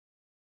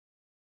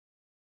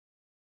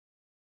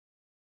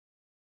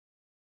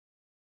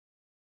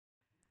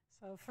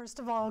So first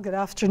of all, good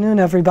afternoon,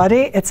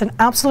 everybody. It's an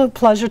absolute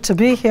pleasure to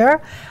be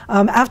here.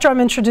 After I'm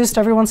introduced,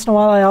 every once in a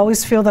while, I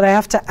always feel that I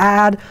have to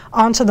add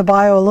onto the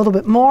bio a little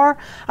bit more.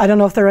 I don't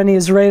know if there are any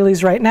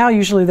Israelis right now.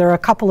 Usually there are a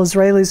couple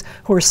Israelis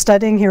who are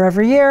studying here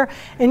every year,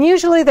 and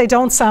usually they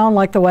don't sound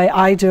like the way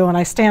I do, and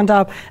I stand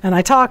up and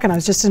I talk, and I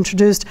was just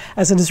introduced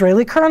as an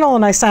Israeli colonel,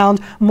 and I sound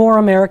more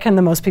American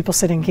than most people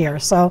sitting here.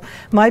 So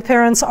my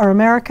parents are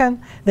American.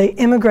 They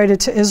immigrated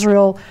to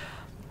Israel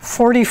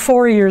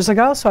 44 years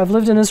ago, so I've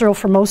lived in Israel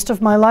for most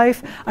of my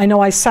life. I know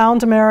I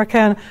sound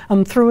American.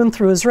 I'm through and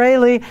through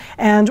Israeli.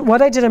 And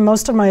what I did in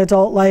most of my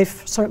adult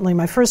life, certainly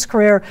my first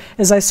career,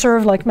 is I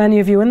served, like many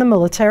of you, in the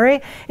military.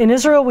 In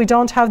Israel, we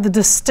don't have the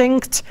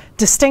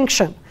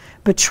distinction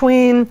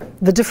between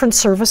the different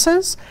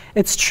services.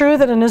 It's true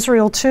that in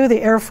Israel, too,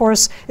 the Air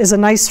Force is a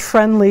nice,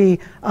 friendly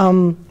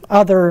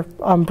other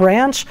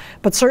branch,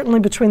 but certainly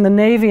between the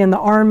Navy and the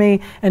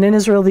Army, and in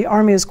Israel, the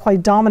Army is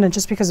quite dominant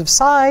just because of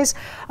size,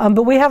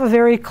 but we have a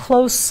very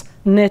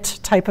close-knit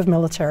type of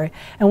military.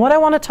 And what I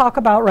want to talk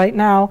about right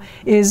now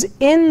is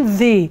in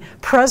the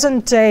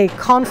present-day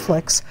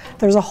conflicts,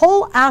 there's a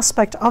whole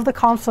aspect of the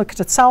conflict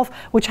itself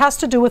which has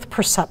to do with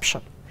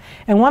perception.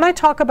 And when I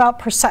talk about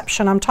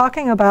perception, I'm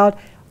talking about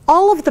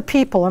all of the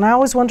people, and I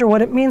always wonder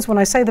what it means when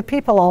I say the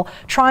people. I'll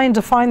try and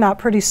define that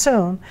pretty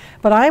soon.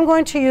 But I'm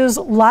going to use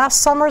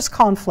last summer's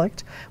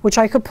conflict, which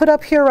I could put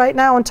up here right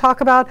now and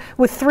talk about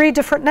with 3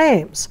 different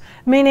names.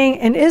 Meaning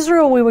in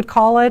Israel we would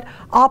call it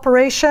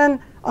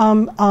Operation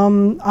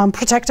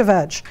Protective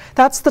Edge.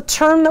 That's the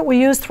term that we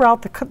use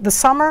throughout the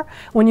summer.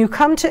 When you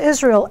come to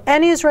Israel,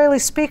 any Israeli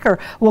speaker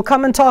will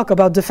come and talk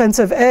about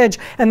defensive edge,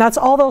 and that's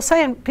all they'll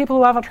say. And people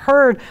who haven't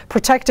heard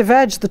protective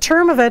edge, the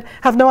term of it,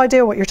 have no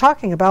idea what you're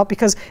talking about,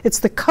 because it's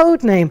the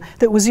code name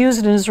that was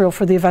used in Israel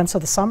for the events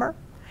of the summer.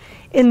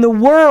 In the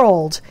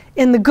world,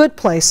 in the good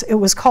place, it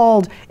was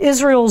called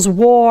Israel's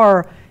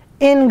war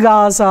in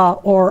Gaza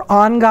or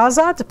on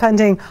Gaza,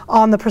 depending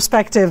on the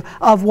perspective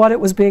of what it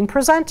was being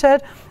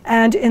presented.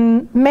 And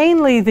in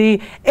mainly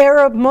the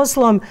Arab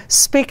Muslim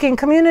speaking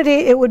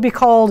community, it would be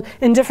called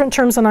in different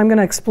terms, and I'm going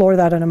to explore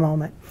that in a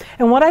moment.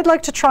 And what I'd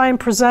like to try and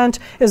present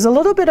is a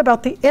little bit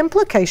about the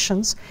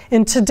implications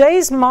in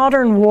today's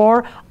modern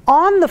war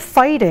on the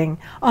fighting,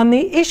 on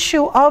the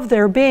issue of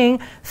there being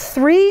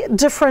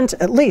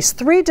at least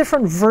three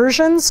different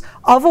versions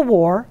of a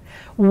war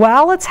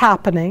while it's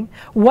happening,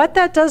 what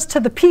that does to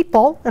the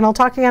people, and I'll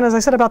talk again, as I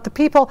said, about the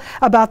people,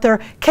 about their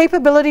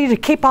capability to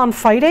keep on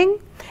fighting.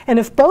 And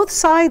if both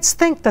sides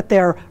think that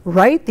they're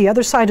right, the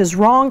other side is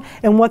wrong,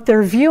 and what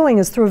they're viewing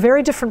is through a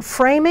very different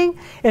framing,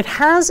 it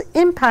has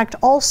impact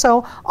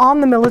also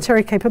on the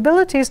military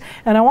capabilities.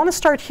 And I want to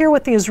start here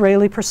with the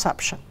Israeli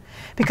perception.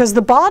 Because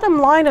the bottom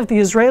line of the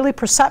Israeli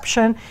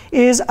perception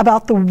is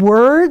about the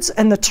words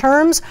and the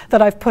terms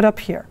that I've put up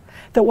here.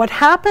 That what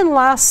happened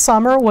last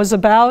summer was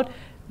about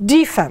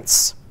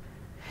defense.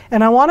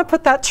 And I want to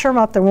put that term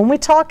up there. When we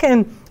talk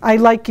I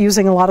like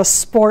using a lot of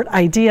sport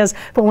ideas,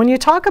 but when you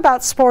talk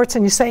about sports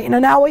and you say,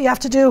 now what you have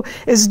to do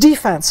is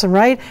defense, and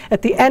right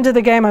at the end of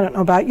the game, I don't know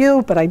about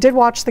you, but I did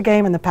watch the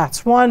game and the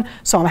Pats won,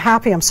 so I'm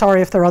happy. I'm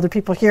sorry if there are other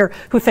people here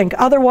who think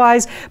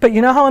otherwise, but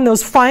you know how in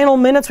those final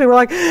minutes we were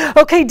like,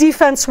 okay,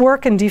 defense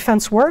work, and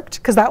defense worked,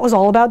 because that was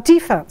all about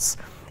defense.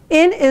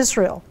 In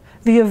Israel,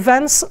 the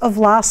events of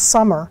last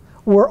summer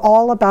were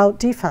all about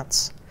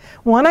defense.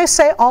 When I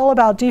say all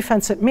about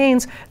defense, it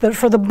means that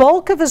for the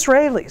bulk of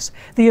Israelis,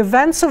 the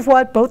events of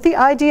what both the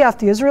IDF,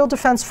 the Israel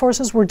Defense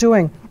Forces, were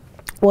doing,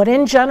 what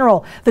in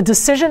general the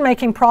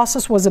decision-making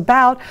process was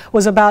about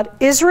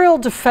Israel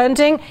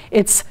defending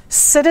its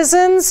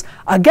citizens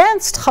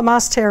against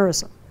Hamas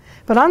terrorism.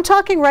 But I'm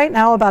talking right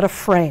now about a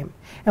frame.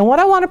 And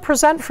what I want to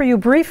present for you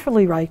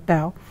briefly right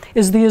now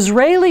is the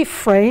Israeli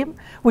frame,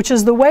 which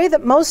is the way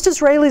that most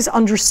Israelis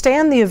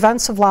understand the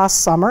events of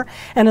last summer.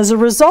 And as a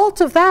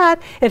result of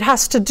that, it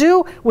has to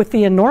do with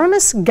the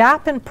enormous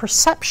gap in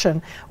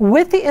perception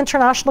with the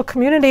international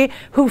community,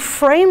 who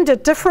framed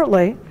it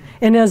differently.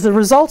 And as a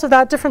result of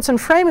that difference in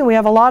framing, we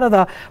have a lot of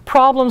the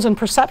problems in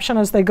perception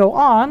as they go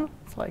on.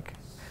 It's like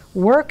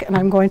work, and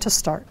I'm going to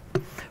start.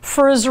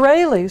 For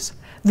Israelis,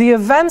 the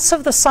events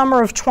of the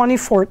summer of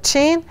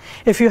 2014,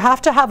 if you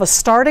have to have a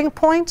starting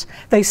point,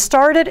 they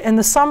started in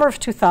the summer of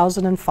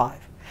 2005.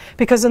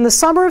 Because in the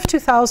summer of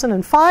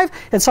 2005,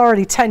 it's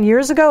already 10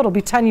 years ago, it'll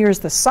be 10 years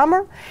this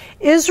summer,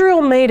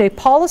 Israel made a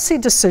policy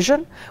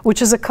decision,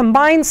 which is a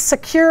combined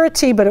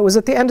security, but it was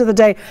at the end of the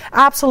day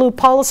absolute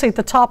policy at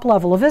the top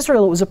level of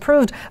Israel. It was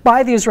approved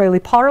by the Israeli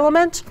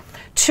parliament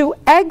to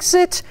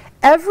exit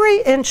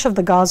every inch of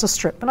the Gaza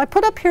Strip. And I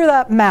put up here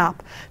that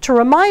map to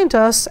remind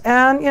us,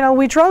 and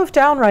we drove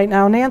down right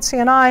now, Nancy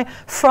and I,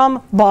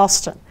 from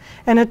Boston.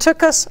 And it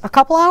took us a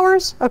couple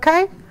hours,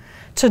 okay,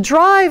 to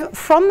drive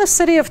from the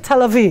city of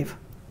Tel Aviv,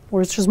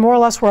 which is more or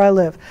less where I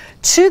live,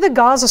 to the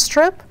Gaza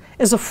Strip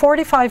is a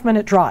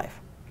 45-minute drive.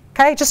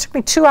 Okay, it just took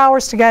me 2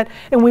 hours to get,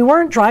 and we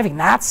weren't driving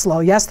that slow.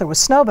 Yes, there was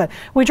snow, but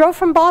we drove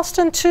from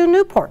Boston to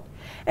Newport.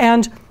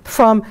 And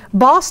from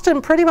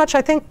Boston, pretty much,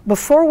 I think,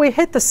 before we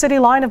hit the city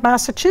line of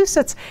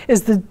Massachusetts,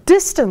 is the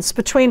distance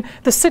between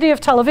the city of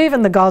Tel Aviv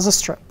and the Gaza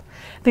Strip.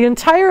 The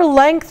entire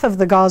length of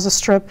the Gaza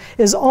Strip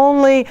is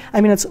only, I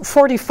mean, it's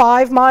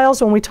 45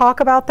 miles when we talk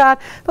about that,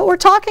 but we're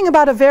talking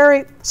about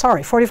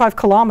 45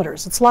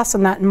 kilometers. It's less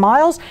than that in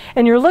miles,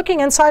 and you're looking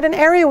inside an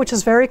area which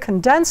is very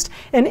condensed,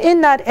 and in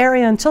that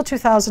area until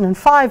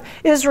 2005,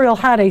 Israel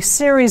had a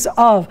series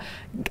of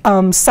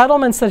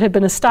settlements that had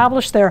been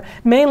established there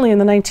mainly in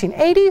the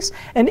 1980s,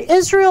 and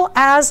Israel,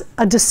 as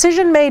a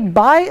decision made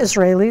by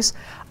Israelis,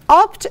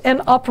 upped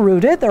and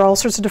uprooted. There are all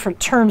sorts of different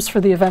terms for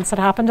the events that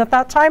happened at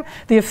that time.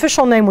 The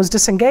official name was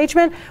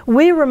disengagement.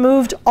 We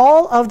removed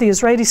all of the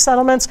Israeli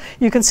settlements.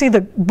 You can see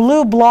the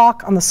blue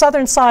block on the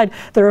southern side.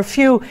 There are a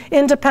few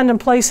independent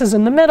places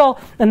in the middle,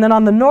 and then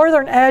on the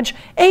northern edge,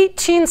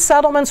 18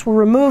 settlements were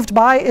removed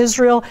by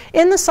Israel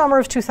in the summer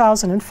of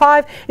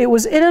 2005. It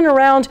was in and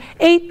around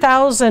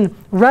 8,000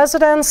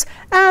 residents.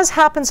 As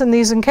happens in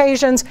these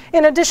occasions,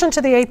 in addition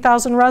to the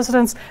 8,000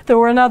 residents, there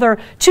were another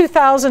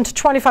 2,000 to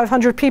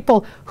 2,500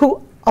 people who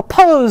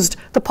opposed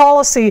the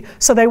policy,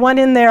 so they went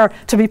in there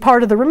to be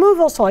part of the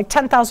removal, so like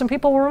 10,000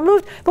 people were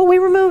removed, but we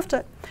removed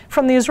it.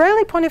 From the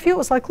Israeli point of view, it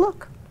was like,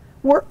 look,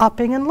 we're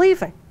upping and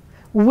leaving.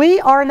 We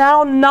are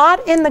now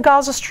not in the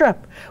Gaza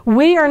Strip.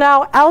 We are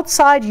now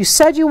outside. You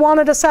said you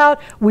wanted us out.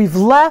 We've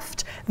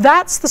left.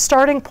 That's the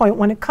starting point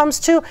when it comes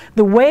to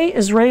the way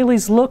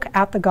Israelis look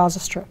at the Gaza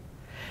Strip.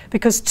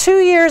 Because 2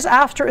 years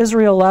after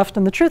Israel left,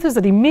 and the truth is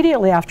that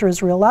immediately after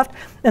Israel left,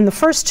 in the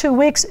first 2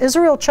 weeks,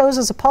 Israel chose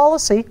as a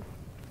policy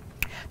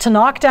to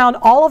knock down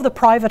all of the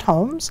private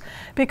homes,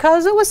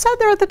 because it was said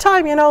there at the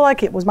time, you know,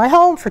 like, it was my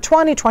home for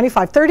 20,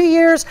 25, 30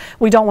 years.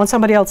 We don't want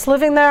somebody else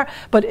living there.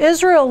 But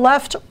Israel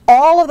left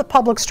all of the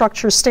public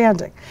structures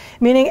standing,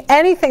 meaning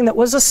anything that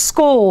was a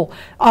school,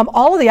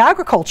 all of the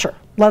agriculture,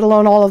 let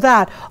alone all of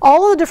that,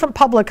 all of the different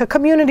public, a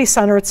community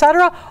center,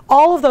 etc.,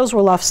 all of those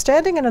were left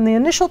standing. And in the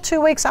initial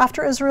 2 weeks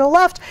after Israel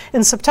left,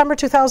 in September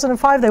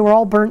 2005, they were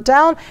all burnt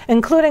down,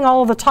 including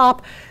all of the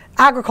top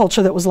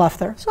agriculture that was left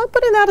there. So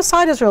putting that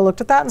aside, Israel looked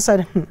at that and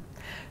said,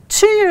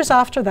 2 years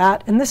after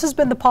that, and this has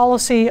been the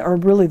policy, or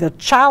really the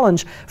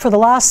challenge for the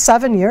last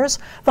 7 years,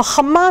 the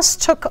Hamas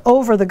took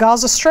over the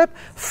Gaza Strip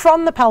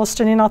from the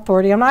Palestinian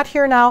Authority. I'm not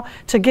here now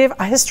to give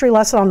a history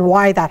lesson on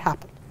why that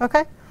happened,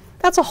 okay?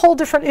 That's a whole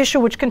different issue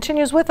which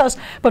continues with us.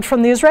 But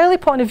from the Israeli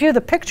point of view,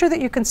 the picture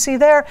that you can see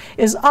there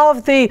is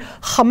of the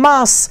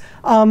Hamas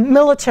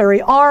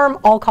military arm,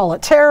 I'll call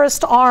it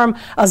terrorist arm,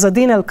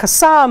 Azadin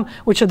al-Qassam,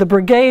 which are the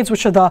brigades,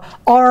 which are the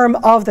arm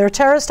of their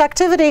terrorist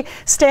activity,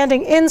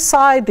 standing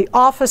inside the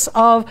office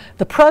of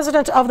the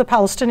president of the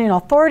Palestinian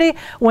Authority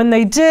when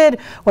they did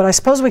what I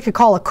suppose we could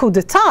call a coup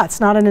d'etat. It's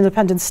not an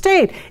independent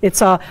state.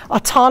 It's an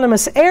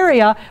autonomous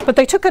area, but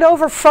they took it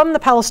over from the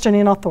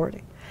Palestinian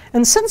Authority.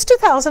 And since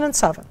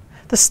 2007,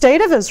 the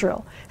state of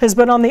Israel has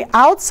been on the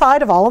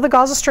outside of all of the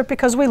Gaza Strip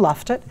because we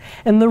left it.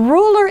 And the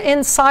ruler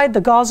inside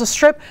the Gaza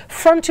Strip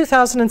from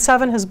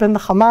 2007 has been the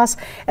Hamas.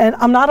 And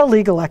I'm not a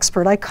legal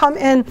expert. I come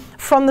in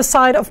from the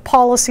side of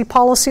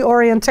policy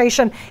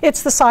orientation.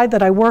 It's the side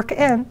that I work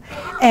in.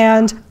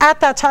 And at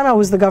that time, I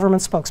was the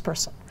government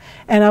spokesperson.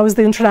 And I was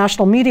the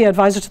international media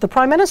advisor to the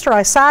Prime Minister.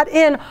 I sat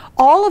in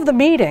all of the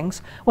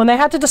meetings when they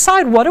had to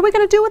decide, what are we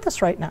going to do with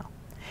this right now?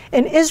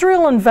 And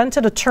Israel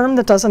invented a term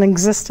that doesn't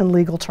exist in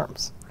legal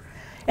terms.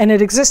 And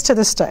it exists to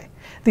this day.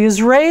 The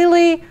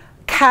Israeli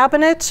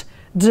cabinet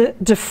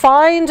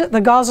defined the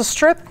Gaza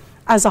Strip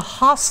as a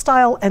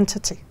hostile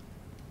entity.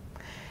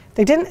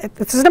 They didn't,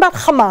 this isn't about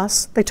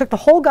Hamas. They took the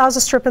whole Gaza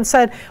Strip and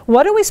said,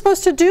 what are we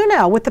supposed to do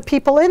now with the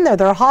people in there?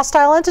 They're a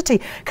hostile entity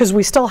because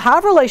we still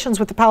have relations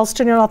with the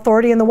Palestinian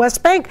Authority in the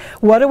West Bank.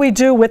 What do we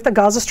do with the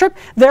Gaza Strip?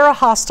 They're a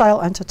hostile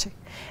entity.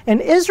 And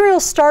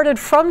Israel started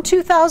from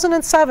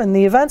 2007.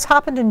 The events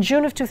happened in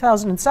June of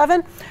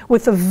 2007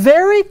 with a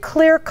very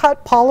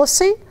clear-cut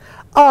policy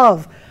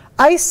of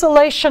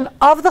isolation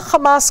of the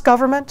Hamas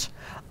government,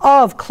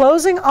 of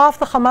closing off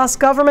the Hamas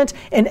government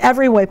in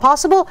every way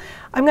possible.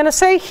 I'm going to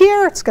say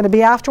here, it's going to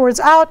be afterwards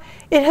out,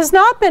 it has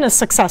not been a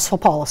successful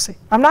policy.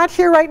 I'm not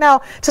here right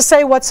now to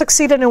say what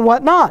succeeded and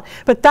what not,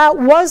 but that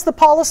was the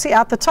policy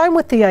at the time,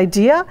 with the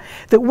idea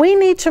that we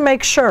need to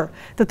make sure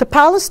that the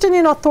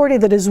Palestinian Authority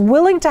that is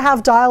willing to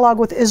have dialogue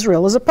with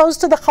Israel, as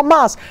opposed to the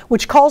Hamas,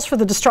 which calls for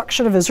the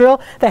destruction of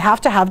Israel, they have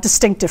to have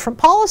distinct different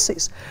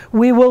policies.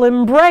 We will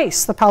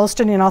embrace the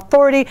Palestinian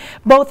Authority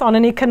both on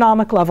an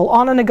economic level,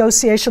 on a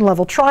negotiation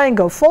level, try and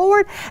go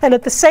forward, and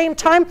at the same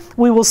time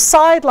we will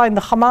sideline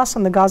the Hamas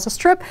on the Gaza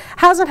Strip.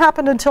 Hasn't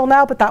happened until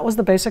now, but that was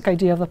the basic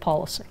idea of the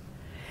policy.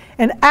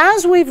 And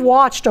as we've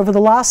watched over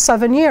the last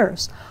 7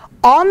 years,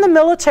 on the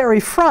military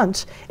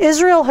front,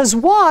 Israel has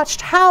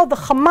watched how the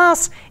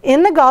Hamas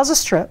in the Gaza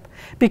Strip,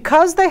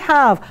 because they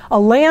have a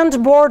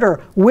land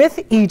border with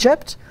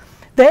Egypt,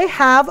 they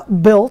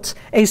have built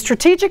a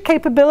strategic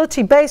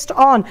capability based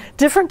on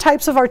different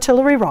types of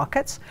artillery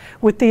rockets,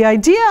 with the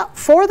idea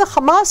for the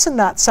Hamas in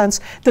that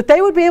sense that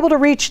they would be able to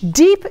reach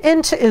deep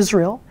into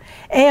Israel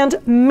and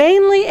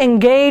mainly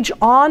engage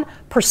on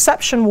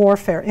perception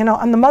warfare. You know,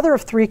 I'm the mother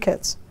of 3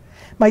 kids.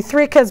 My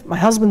 3 kids, my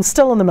husband's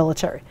still in the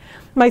military.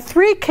 My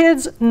 3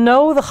 kids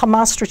know the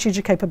Hamas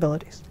strategic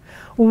capabilities.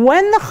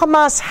 When the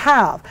Hamas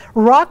have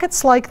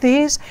rockets like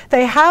these,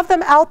 they have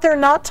them out there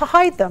not to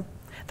hide them.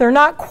 They're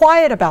not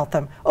quiet about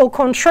them. Au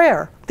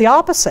contraire, the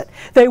opposite.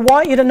 They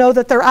want you to know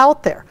that they're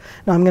out there.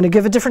 Now, I'm going to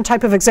give a different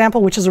type of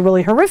example, which is a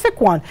really horrific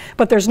one,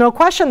 but there's no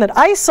question that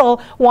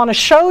ISIL want to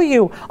show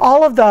you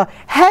all of the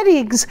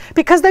headings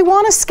because they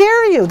want to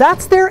scare you.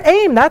 That's their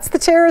aim. That's the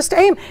terrorist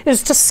aim,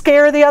 is to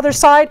scare the other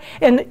side,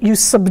 and you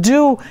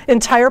subdue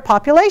entire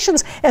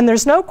populations. And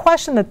there's no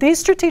question that these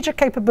strategic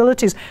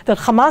capabilities that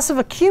Hamas have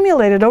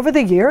accumulated over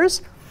the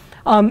years,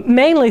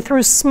 mainly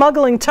through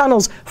smuggling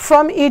tunnels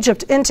from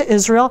Egypt into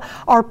Israel,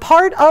 are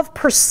part of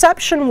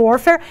perception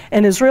warfare,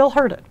 and Israel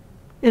heard it.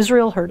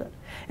 Israel heard it.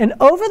 And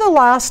over the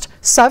last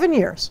 7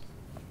 years,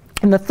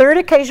 and the 3rd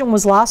occasion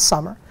was last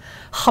summer,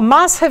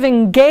 Hamas have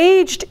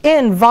engaged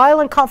in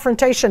violent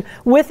confrontation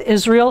with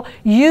Israel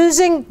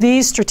using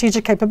these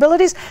strategic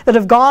capabilities that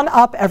have gone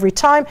up every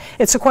time.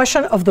 It's a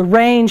question of the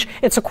range.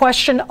 It's a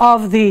question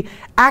of the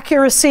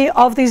accuracy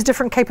of these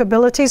different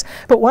capabilities.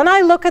 But when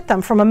I look at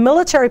them from a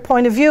military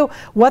point of view,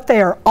 what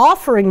they are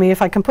offering me,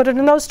 if I can put it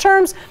in those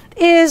terms,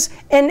 is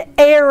an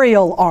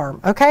aerial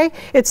arm, okay?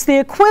 It's the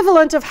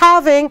equivalent of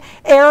having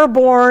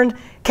airborne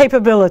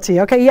capability.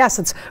 Okay, yes,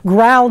 it's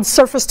ground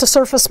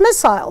surface-to-surface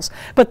missiles,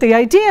 but the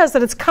idea is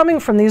that it's coming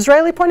from the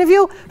Israeli point of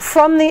view,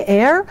 from the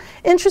air.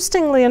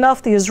 Interestingly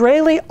enough, the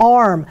Israeli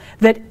arm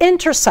that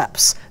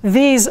intercepts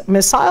these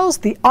missiles,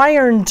 the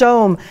Iron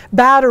Dome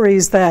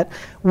batteries that,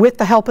 with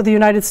the help of the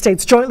United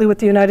States, jointly with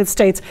the United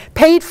States,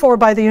 paid for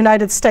by the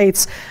United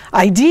States,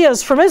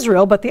 ideas from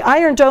Israel, but the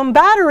Iron Dome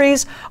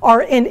batteries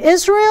are in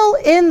Israel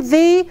in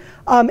the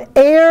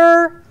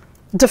Air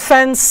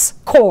Defense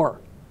Corps.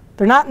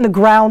 They're not in the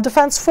ground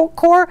defense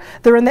corps,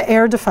 they're in the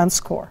air defense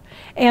corps.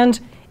 And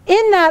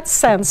in that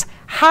sense,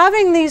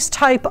 having these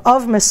type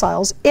of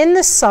missiles in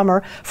the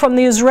summer, from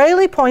the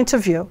Israeli point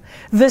of view,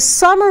 this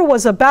summer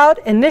was about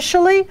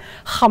initially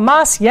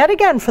Hamas, yet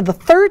again for the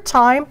 3rd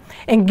time,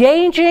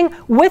 engaging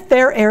with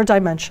their air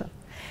dimension.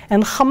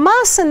 And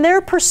Hamas, in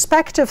their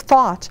perspective,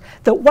 thought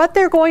that what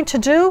they're going to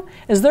do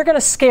is they're going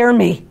to scare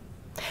me,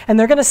 and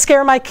they're going to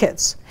scare my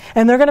kids,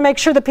 and they're going to make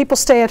sure that people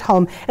stay at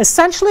home.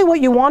 Essentially,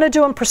 what you want to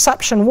do in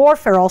perception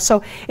warfare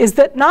also is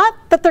that not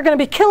that they're going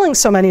to be killing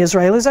so many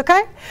Israelis,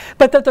 okay,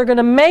 but that they're going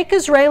to make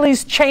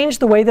Israelis change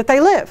the way that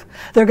they live.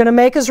 They're going to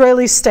make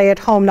Israelis stay at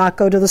home, not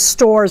go to the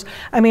stores.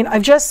 I mean,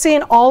 I've just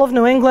seen all of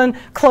New England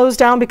closed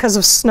down because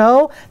of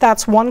snow.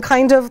 That's one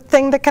kind of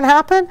thing that can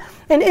happen.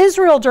 In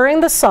Israel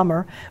during the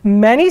summer,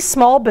 many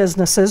small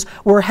businesses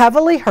were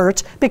heavily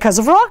hurt because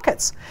of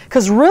rockets.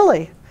 Because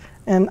really,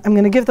 and I'm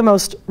going to give the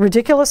most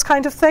ridiculous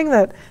kind of thing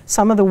that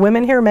some of the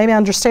women here maybe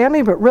understand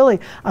me, but really,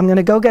 I'm going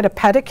to go get a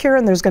pedicure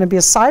and there's going to be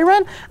a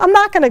siren. I'm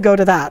not going to go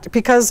to that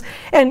because,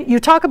 and you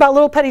talk about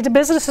little petty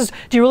businesses,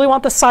 do you really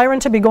want the siren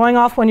to be going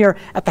off when you're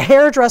at the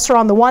hairdresser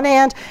on the one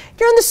hand?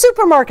 You're in the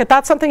supermarket,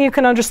 that's something you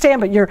can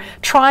understand, but you're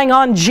trying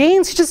on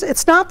jeans,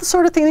 it's not the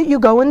sort of thing that you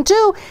go and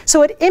do.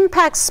 So it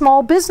impacts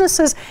small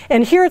businesses,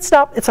 and here it's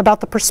not, it's about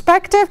the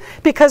perspective,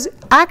 because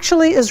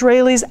actually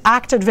Israelis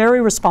acted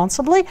very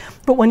responsibly,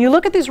 but when you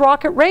look at these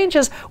rocket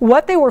ranges,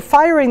 what they were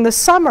firing this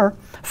summer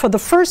for the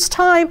first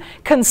time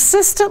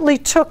consistently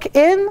took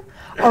in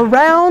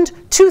around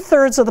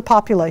 2/3 of the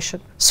population.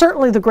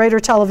 Certainly the greater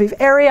Tel Aviv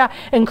area,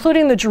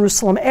 including the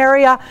Jerusalem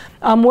area.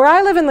 Where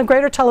I live in the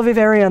greater Tel Aviv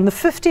area, in the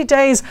 50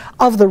 days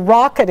of the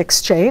rocket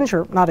exchange,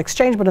 or not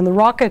exchange, but in the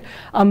rocket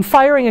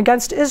firing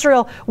against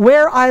Israel,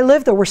 where I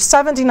live, there were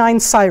 79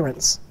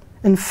 sirens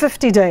in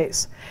 50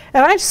 days.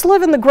 And I just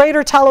live in the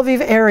greater Tel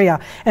Aviv area.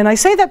 And I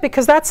say that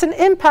because that's an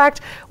impact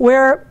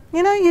where,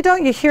 you know,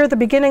 you hear the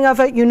beginning of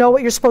it, you know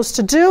what you're supposed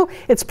to do,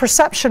 it's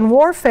perception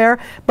warfare,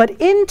 but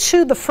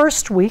into the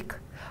first week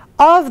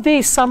of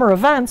these summer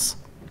events,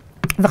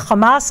 the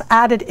Hamas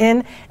added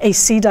in a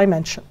sea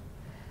dimension.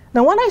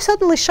 Now when I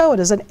suddenly show it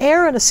as an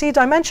air and a sea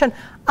dimension,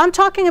 I'm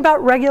talking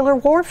about regular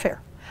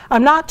warfare.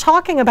 I'm not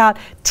talking about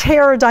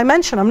terror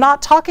dimension. I'm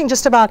not talking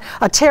just about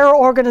a terror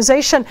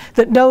organization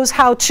that knows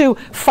how to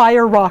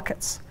fire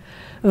rockets.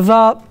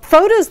 The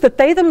photos that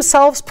they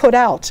themselves put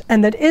out,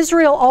 and that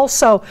Israel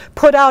also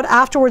put out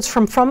afterwards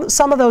from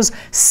some of those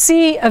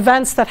sea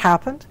events that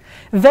happened,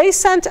 they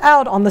sent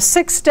out on the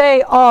 6th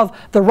day of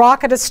the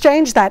rocket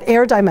exchange, that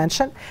air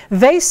dimension,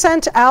 they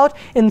sent out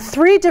in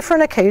 3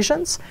 different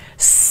occasions,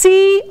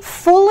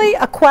 fully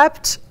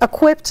equipped,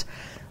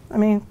 I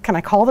mean, can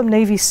I call them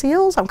Navy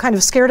SEALs? I'm kind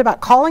of scared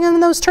about calling them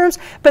in those terms,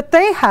 but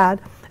they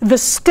had the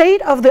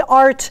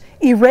state-of-the-art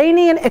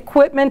Iranian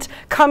equipment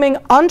coming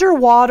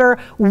underwater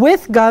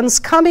with guns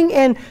coming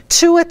in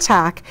to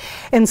attack.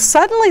 And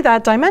suddenly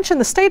that dimension,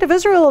 the state of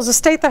Israel is a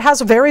state that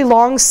has a very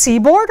long sea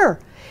border.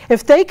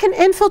 If they can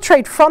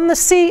infiltrate from the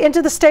sea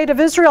into the state of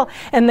Israel,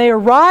 and they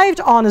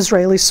arrived on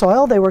Israeli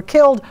soil, they were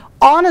killed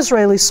on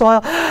Israeli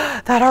soil,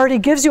 that already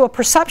gives you a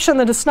perception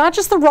that it's not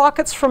just the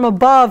rockets from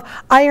above,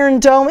 Iron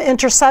Dome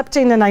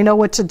intercepting and I know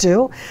what to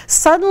do.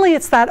 Suddenly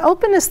it's that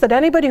openness that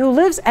anybody who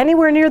lives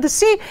anywhere near the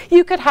sea,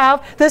 you could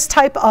have this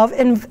type of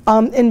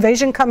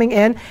invasion coming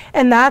in,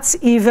 and that's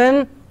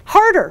even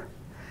harder.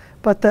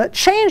 But the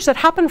change that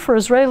happened for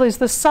Israelis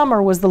this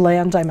summer was the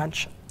land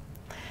dimension.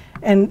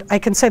 And I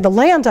can say the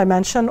land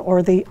dimension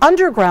or the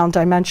underground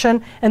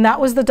dimension, and that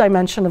was the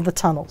dimension of the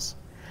tunnels.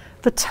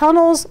 The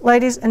tunnels,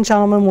 ladies and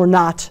gentlemen, were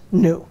not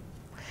new.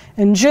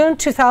 In June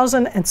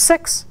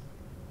 2006,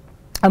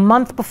 a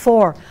month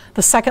before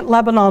the Second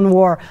Lebanon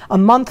War, a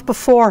month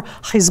before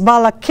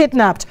Hezbollah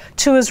kidnapped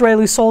 2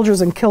 Israeli soldiers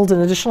and killed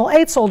an additional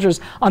 8 soldiers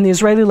on the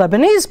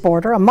Israeli-Lebanese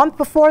border, a month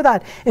before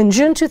that, in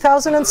June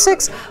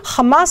 2006,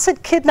 Hamas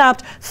had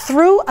kidnapped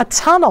through a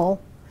tunnel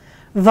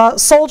the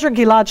soldier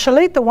Gilad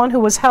Shalit, the one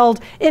who was held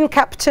in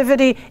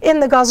captivity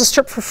in the Gaza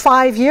Strip for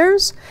 5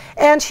 years,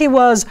 and he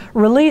was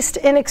released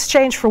in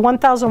exchange for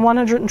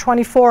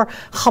 1,124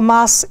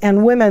 Hamas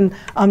and women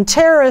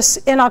terrorists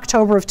in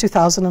October of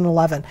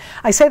 2011.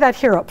 I say that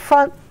here up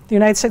front. The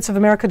United States of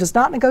America does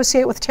not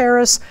negotiate with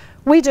terrorists.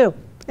 We do.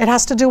 It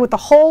has to do with the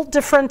whole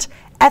different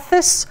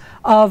ethos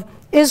of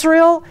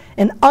Israel,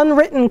 an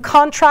unwritten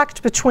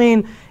contract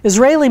between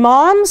Israeli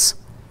moms,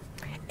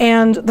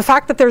 and the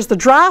fact that there's the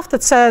draft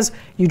that says,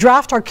 you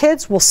draft our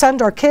kids, we'll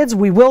send our kids,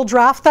 we will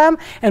draft them,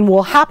 and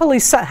we'll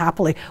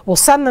we'll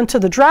send them to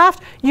the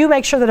draft. You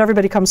make sure that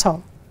everybody comes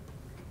home,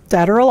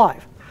 dead or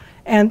alive.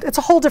 And it's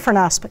a whole different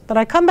aspect. But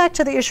I come back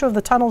to the issue of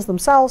the tunnels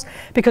themselves,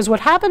 because what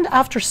happened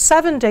after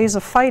 7 days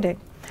of fighting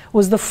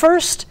was the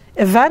first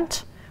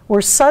event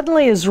where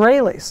suddenly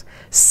Israelis,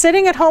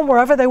 sitting at home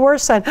wherever they were,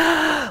 said,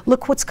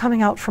 look what's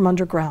coming out from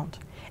underground.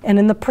 And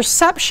in the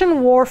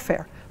perception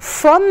warfare,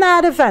 from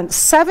that event,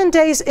 7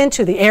 days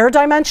into the air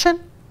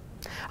dimension,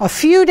 a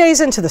few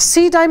days into the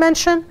sea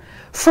dimension,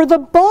 for the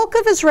bulk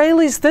of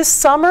Israelis this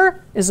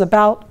summer is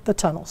about the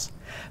tunnels.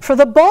 For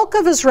the bulk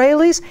of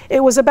Israelis,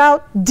 it was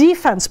about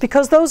defense,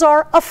 because those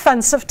are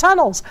offensive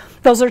tunnels.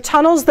 Those are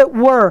tunnels that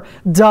were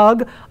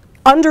dug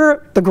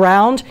under the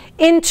ground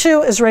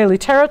into Israeli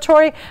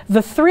territory.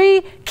 The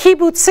 3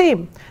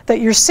 kibbutzim that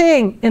you're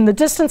seeing in the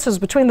distances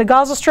between the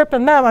Gaza Strip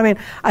and them, I mean,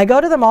 I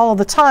go to them all of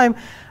the time.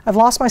 I've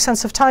lost my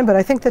sense of time, but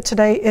I think that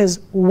today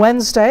is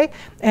Wednesday,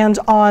 and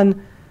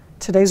on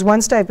today's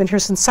Wednesday, I've been here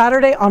since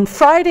Saturday. On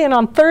Friday and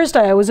on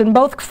Thursday, I was in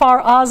both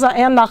Kfar Aza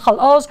and Nachal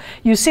Oz.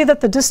 You see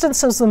that the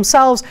distances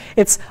themselves,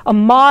 it's a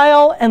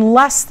mile and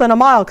less than a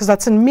mile, because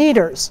that's in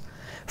meters.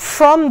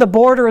 From the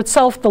border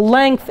itself, the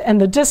length and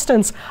the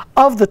distance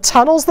of the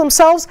tunnels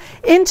themselves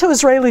into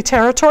Israeli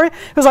territory.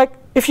 It was like,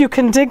 if you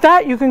can dig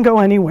that, you can go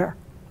anywhere.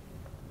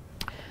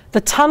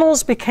 The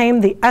tunnels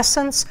became the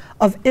essence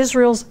of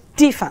Israel's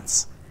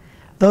defense.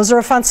 Those are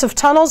offensive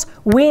tunnels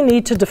we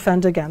need to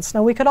defend against.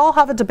 Now, we could all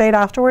have a debate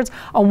afterwards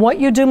on what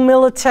you do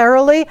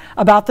militarily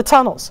about the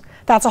tunnels.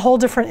 That's a whole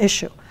different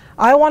issue.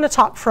 I want to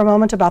talk for a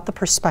moment about the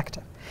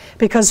perspective.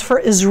 Because for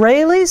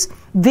Israelis,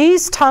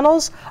 these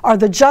tunnels are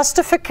the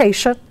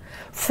justification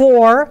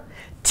for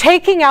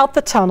taking out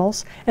the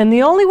tunnels. And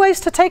the only ways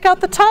to take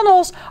out the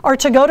tunnels are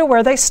to go to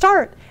where they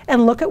start.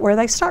 And look at where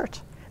they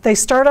start. They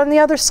start on the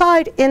other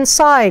side,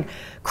 inside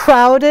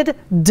crowded,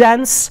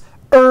 dense,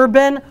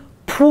 urban,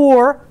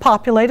 poor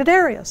populated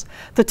areas.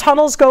 The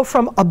tunnels go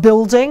from a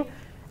building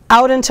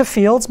out into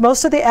fields,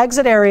 most of the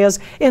exit areas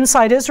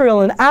inside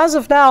Israel. And as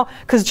of now,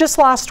 because just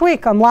last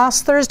week, on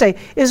last Thursday,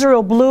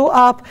 Israel blew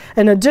up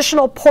an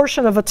additional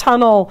portion of a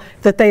tunnel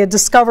that they had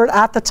discovered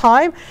at the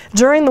time.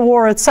 During the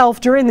war itself,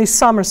 during the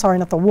summer, sorry,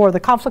 not the war, the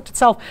conflict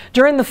itself,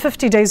 during the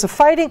 50 days of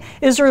fighting,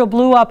 Israel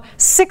blew up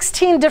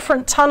 16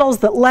 different tunnels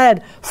that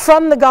led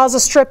from the Gaza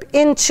Strip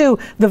into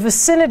the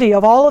vicinity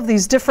of all of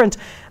these different,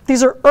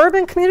 these are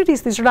urban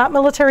communities, these are not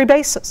military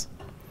bases.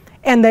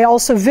 And they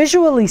also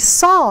visually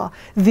saw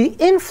the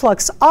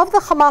influx of the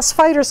Hamas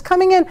fighters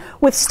coming in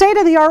with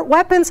state-of-the-art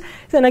weapons.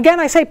 And again,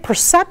 I say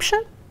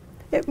perception.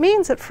 It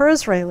means that for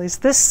Israelis,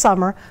 this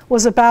summer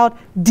was about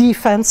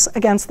defense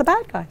against the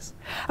bad guys.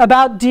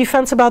 About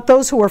defense about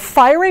those who were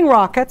firing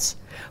rockets,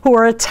 who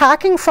are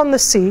attacking from the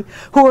sea,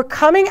 who are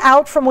coming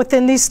out from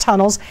within these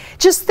tunnels.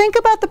 Just think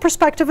about the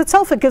perspective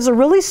itself. It gives a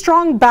really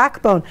strong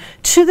backbone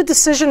to the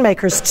decision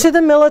makers, to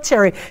the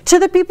military, to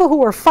the people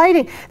who are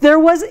fighting. There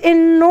was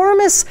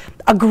enormous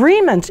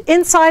agreement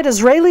inside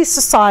Israeli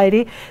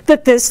society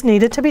that this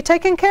needed to be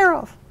taken care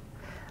of.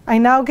 I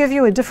now give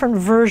you a different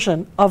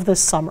version of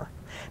this summer.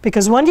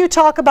 Because when you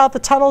talk about the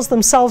tunnels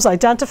themselves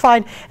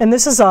identified, and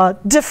this is a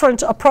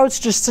different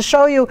approach just to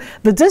show you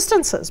the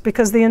distances,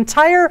 because the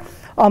entire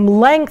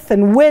length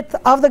and width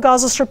of the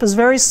Gaza Strip is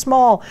very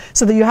small,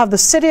 so that you have the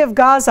city of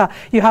Gaza,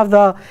 you have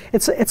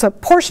it's a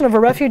portion of a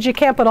refugee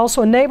camp, but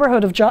also a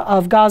neighborhood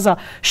of Gaza,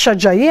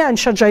 Shajaiya, and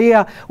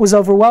Shajaiya was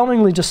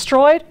overwhelmingly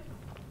destroyed.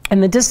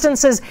 And the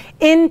distances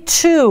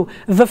into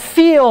the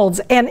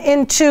fields and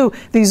into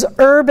these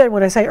urban,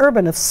 when I say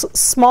urban, it's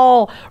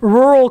small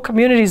rural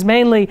communities,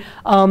 mainly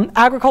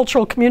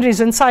agricultural communities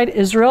inside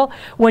Israel.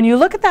 When you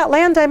look at that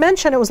land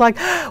dimension, it was like,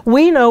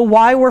 we know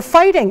why we're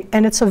fighting.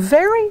 And it's a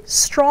very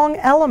strong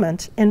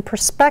element in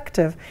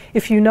perspective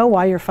if you know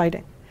why you're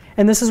fighting.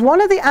 And this is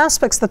one of the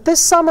aspects that this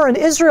summer in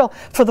Israel,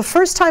 for the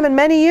first time in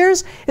many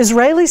years,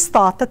 Israelis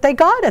thought that they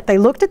got it. They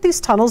looked at these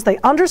tunnels, they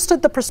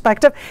understood the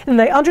perspective, and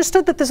they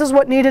understood that this is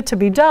what needed to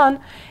be done.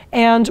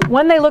 And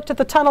when they looked at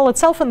the tunnel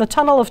itself and the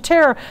tunnel of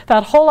terror,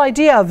 that whole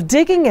idea of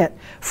digging it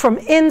from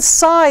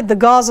inside the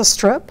Gaza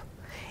Strip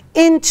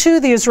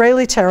into the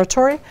Israeli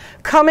territory,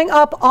 coming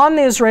up on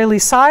the Israeli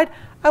side,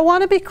 I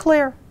want to be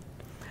clear.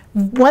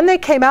 When they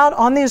came out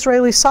on the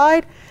Israeli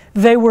side,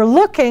 they were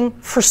looking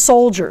for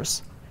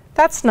soldiers.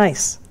 That's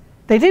nice.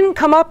 They didn't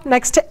come up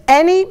next to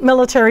any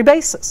military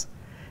bases.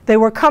 They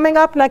were coming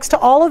up next to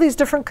all of these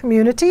different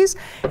communities,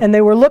 and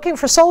they were looking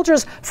for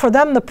soldiers. For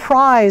them, the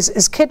prize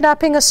is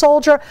kidnapping a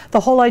soldier. The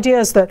whole idea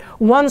is that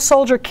one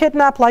soldier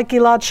kidnapped, like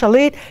Gilad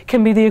Shalit,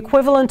 can be the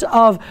equivalent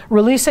of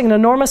releasing an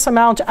enormous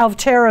amount of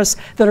terrorists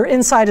that are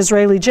inside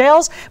Israeli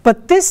jails.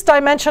 But this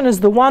dimension is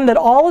the one that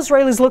all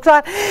Israelis looked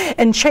at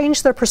and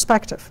changed their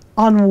perspective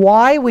on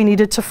why we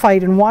needed to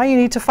fight, and why you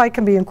need to fight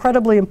can be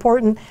incredibly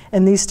important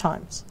in these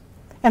times.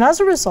 And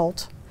as a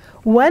result,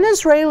 when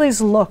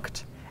Israelis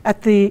looked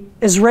at the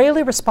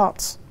Israeli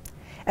response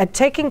at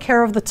taking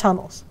care of the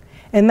tunnels,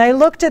 and they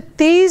looked at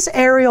these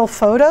aerial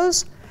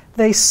photos,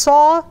 they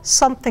saw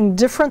something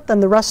different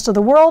than the rest of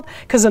the world,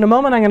 because in a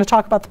moment I'm going to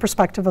talk about the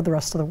perspective of the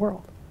rest of the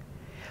world.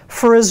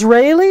 For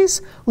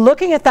Israelis,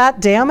 looking at that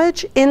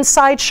damage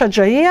inside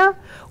Herzeliya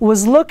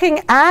was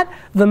looking at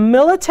the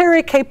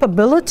military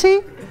capability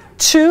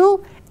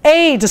to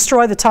A,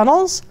 destroy the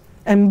tunnels,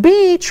 and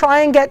B,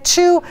 try and get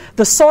to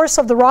the source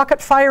of the rocket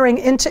firing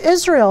into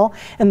Israel.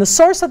 And the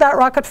source of that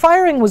rocket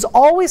firing was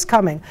always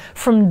coming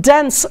from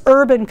dense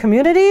urban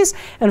communities.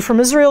 And from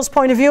Israel's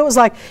point of view, it was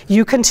like,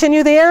 you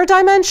continue the air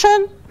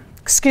dimension,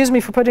 excuse me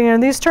for putting it in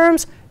these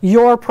terms,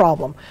 your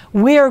problem.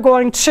 We are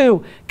going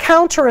to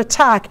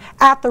counterattack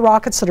at the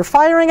rockets that are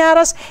firing at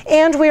us,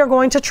 and we are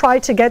going to try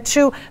to get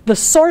to the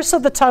source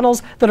of the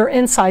tunnels that are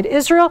inside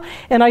Israel.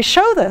 And I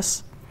show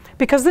this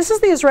because this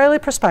is the Israeli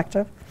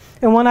perspective.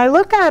 And when I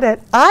look at it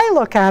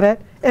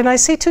and I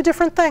see two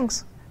different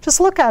things. Just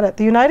look at it,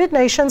 the United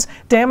Nations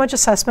Damage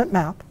Assessment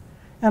Map.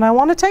 And I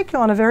want to take you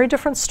on a very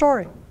different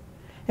story.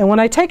 And when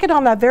I take it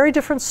on that very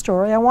different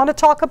story, I want to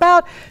talk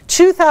about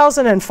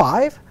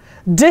 2005,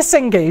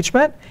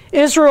 disengagement,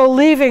 Israel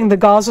leaving the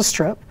Gaza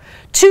Strip,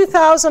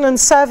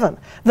 2007,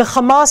 the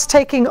Hamas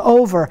taking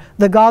over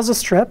the Gaza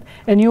Strip,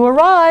 and you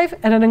arrive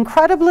at an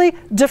incredibly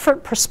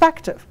different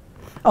perspective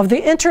of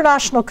the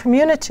international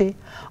community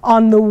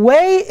on the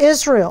way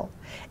Israel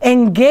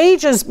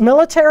engages,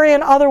 military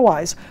and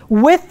otherwise,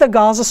 with the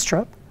Gaza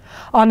Strip,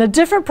 on a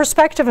different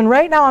perspective. And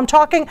right now I'm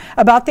talking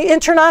about the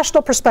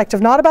international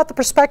perspective, not about the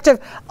perspective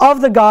of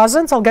the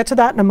Gazans, I'll get to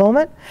that in a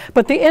moment,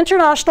 but the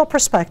international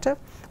perspective,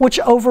 which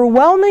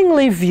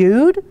overwhelmingly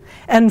viewed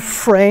and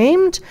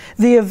framed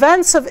the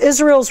events of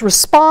Israel's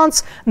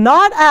response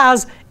not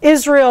as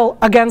Israel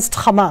against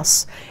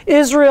Hamas,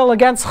 Israel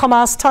against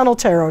Hamas tunnel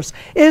terrors,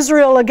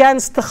 Israel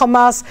against the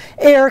Hamas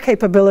air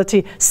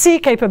capability, sea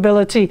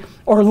capability,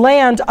 or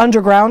land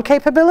underground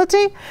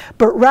capability,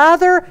 but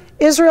rather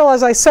Israel,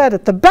 as I said,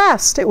 at the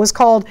best, it was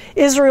called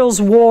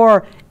Israel's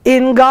war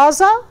in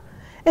Gaza,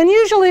 and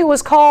usually it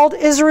was called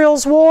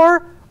Israel's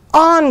war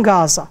on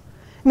Gaza.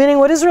 Meaning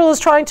what Israel is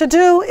trying to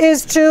do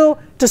is to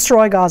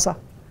destroy Gaza.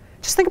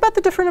 Just think about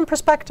the difference in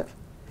perspective.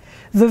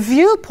 The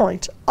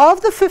viewpoint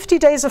of the 50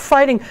 days of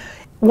fighting,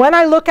 when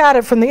I look at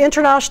it from the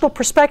international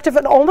perspective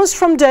and almost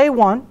from day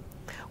one,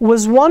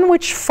 was one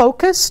which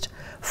focused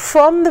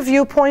from the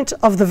viewpoint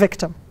of the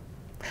victim.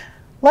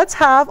 Let's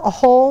have a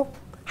whole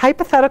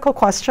hypothetical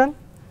question,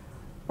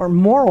 or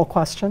moral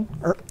question,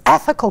 or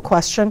ethical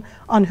question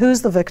on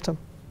who's the victim.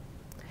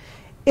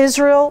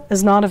 Israel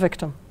is not a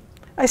victim.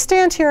 I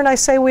stand here and I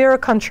say we are a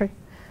country.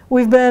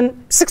 We've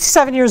been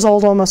 67 years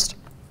old almost.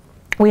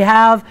 We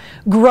have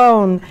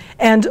grown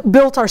and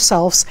built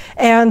ourselves,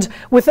 and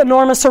with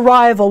enormous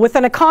arrival, with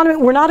an economy,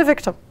 we're not a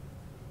victim.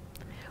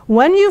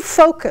 When you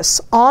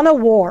focus on a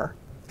war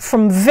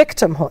from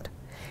victimhood,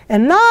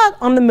 and not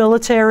on the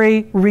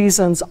military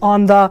reasons,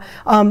 on the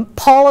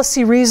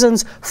policy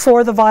reasons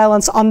for the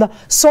violence, on the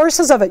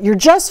sources of it, you're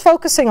just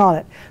focusing on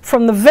it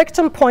from the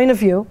victim point of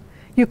view,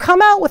 you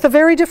come out with a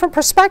very different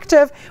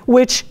perspective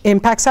which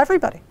impacts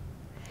everybody.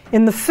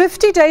 In the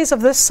 50 days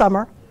of this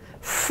summer,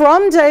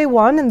 from day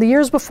one, and the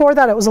years before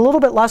that it was a little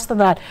bit less than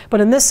that,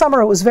 but in this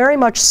summer it was very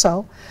much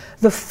so,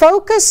 the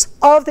focus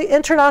of the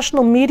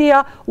international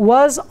media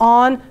was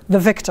on the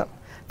victim,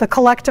 the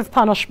collective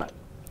punishment.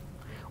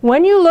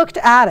 When you looked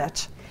at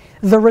it,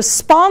 the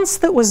response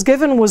that was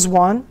given was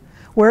one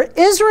where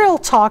Israel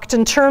talked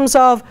in terms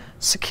of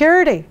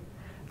security,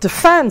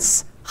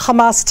 defense,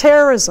 Hamas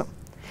terrorism.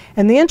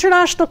 And the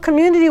international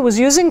community was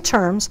using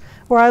terms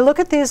where I look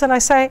at these and I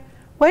say,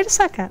 wait a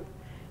second,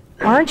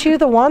 Aren't you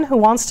the one who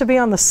wants to be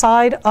on the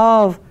side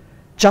of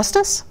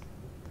justice?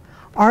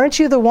 Aren't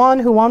you the one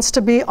who wants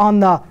to be on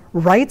the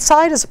right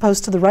side as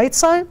opposed to the right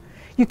side?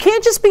 You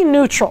can't just be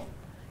neutral.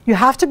 You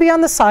have to be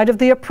on the side of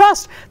the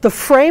oppressed. The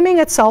framing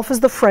itself is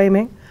the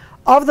framing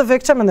of the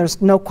victim, and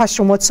there's no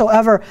question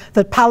whatsoever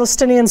that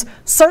Palestinians,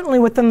 certainly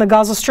within the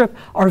Gaza Strip,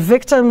 are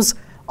victims,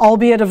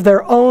 albeit of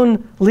their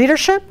own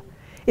leadership.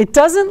 It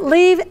doesn't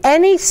leave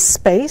any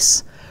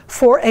space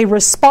for a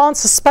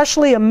response,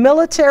 especially a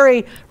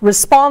military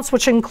response,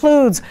 which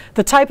includes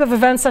the type of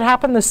events that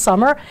happened this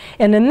summer.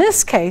 And in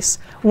this case,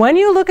 when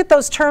you look at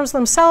those terms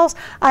themselves,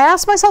 I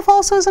ask myself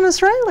also as an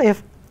Israeli,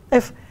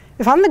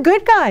 if I'm the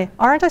good guy,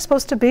 aren't I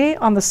supposed to be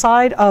on the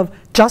side of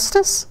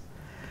justice?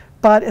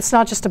 But it's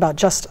not just about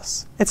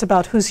justice. It's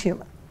about who's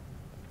human.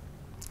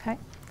 Okay?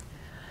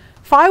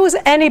 If I was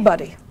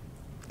anybody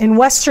in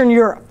Western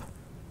Europe,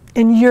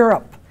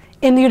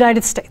 in the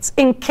United States,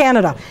 in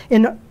Canada,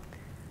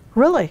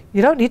 really,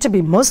 you don't need to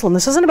be Muslim.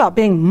 This isn't about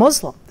being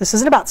Muslim. This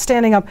isn't about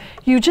standing up.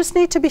 You just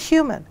need to be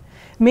human.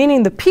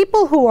 Meaning the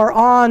people who are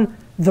on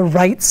the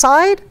right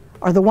side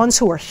are the ones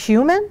who are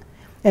human,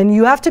 and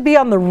you have to be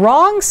on the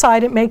wrong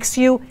side. It makes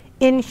you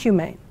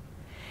inhumane.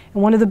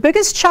 And one of the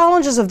biggest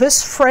challenges of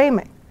this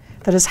framing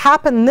that has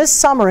happened this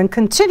summer and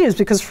continues,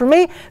 because for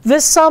me,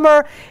 this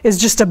summer is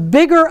just a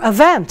bigger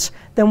event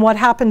than what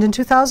happened in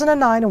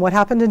 2009 and what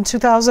happened in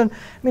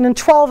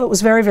 2012 it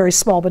was very, very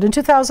small, but in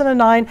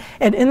 2009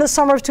 and in the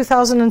summer of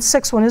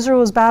 2006 when Israel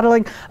was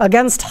battling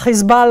against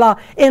Hezbollah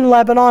in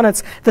Lebanon,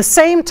 it's the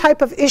same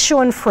type of issue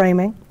and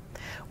framing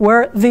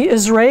where the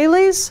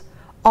Israelis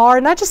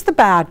are not just the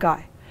bad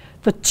guy.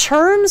 The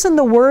terms and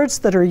the words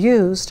that are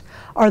used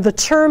are the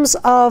terms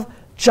of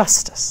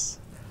justice,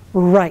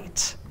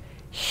 right,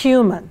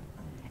 human.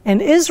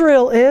 And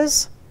Israel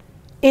is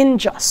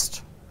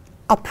unjust,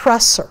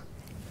 oppressor,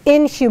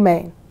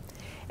 inhumane.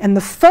 And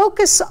the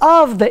focus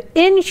of the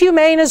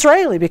inhumane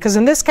Israeli, because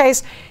in this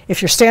case,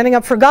 if you're standing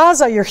up for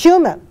Gaza, you're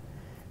human.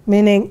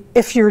 Meaning,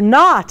 if you're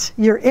not,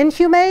 you're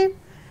inhumane,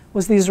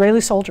 was the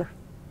Israeli soldier.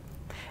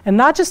 And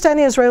not just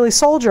any Israeli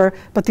soldier,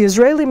 but the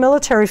Israeli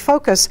military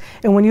focus.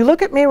 And when you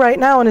look at me right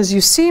now, and as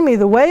you see me,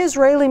 the way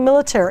Israeli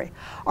military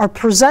are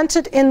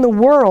presented in the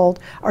world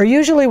are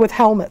usually with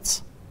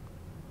helmets.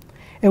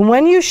 And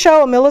when you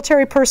show a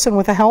military person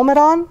with a helmet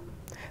on,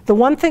 the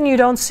one thing you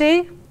don't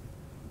see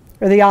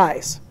are the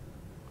eyes.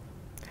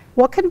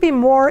 What can be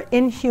more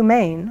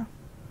inhumane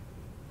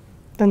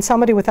than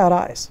somebody without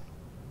eyes?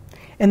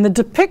 And the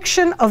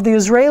depiction of the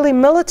Israeli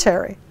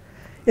military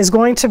is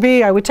going to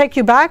be, I would take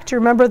you back to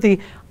remember the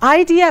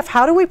IDF.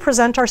 How do we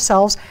present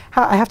ourselves?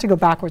 I have to go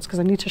backwards because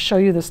I need to show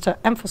you this to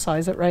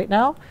emphasize it right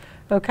now.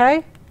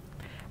 Okay?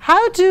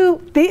 How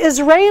do the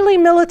Israeli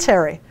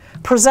military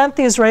present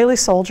the Israeli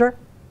soldier?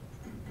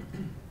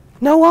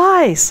 No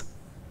eyes,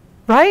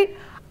 right?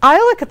 I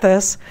look at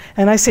this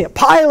and I see a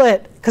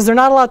pilot, because they're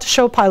not allowed to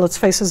show pilots'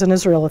 faces in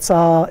Israel. It's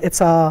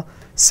a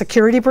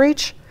security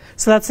breach.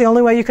 So that's the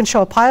only way you can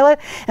show a pilot.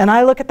 And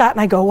I look at that and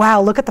I go,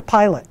 wow, look at the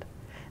pilot.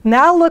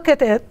 Now look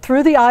at it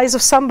through the eyes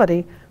of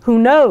somebody who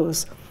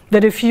knows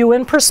that if you,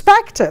 in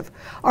perspective,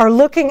 are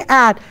looking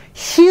at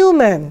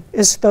human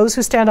is those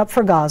who stand up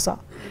for Gaza,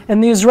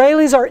 and the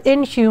Israelis are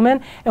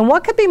inhuman, and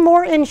what could be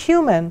more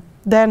inhuman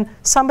than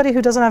somebody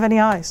who doesn't have any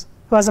eyes,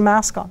 who has a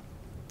mask on?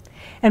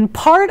 And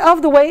part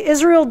of the way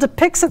Israel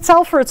depicts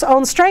itself for its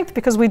own strength,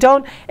 because we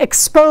don't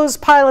expose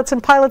pilots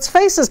and pilots'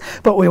 faces,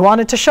 but we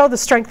wanted to show the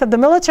strength of the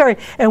military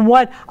and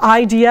what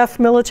IDF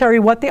military,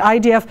 what the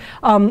IDF,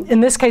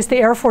 in this case the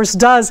Air Force,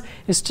 does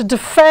is to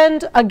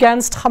defend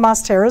against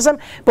Hamas terrorism.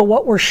 But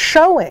what we're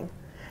showing,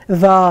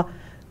 the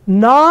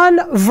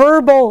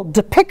non-verbal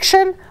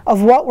depiction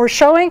of what we're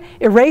showing,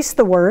 erase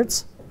the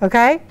words,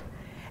 okay?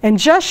 And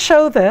just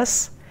show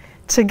this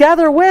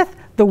together with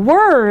the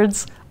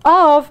words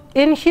of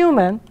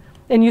inhuman,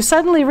 and you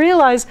suddenly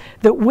realize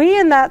that we,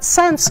 in that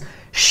sense,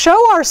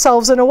 show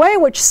ourselves in a way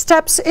which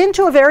steps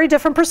into a very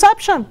different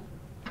perception,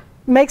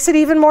 makes it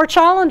even more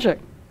challenging.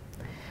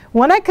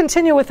 When I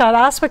continue with that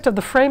aspect of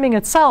the framing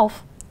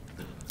itself,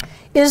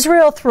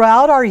 Israel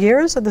throughout our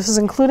years, and this is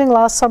including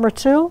last summer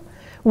too,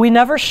 we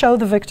never show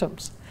the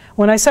victims.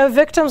 When I say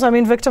victims, I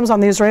mean victims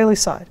on the Israeli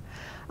side.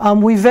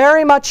 We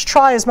very much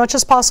try as much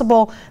as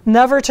possible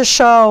never to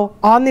show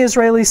on the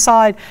Israeli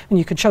side, and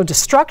you can show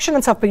destruction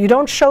and stuff, but you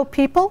don't show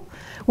people.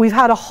 We've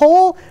had a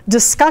whole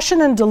discussion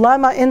and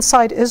dilemma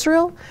inside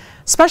Israel,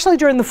 especially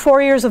during the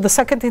 4 years of the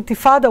Second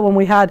Intifada, when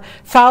we had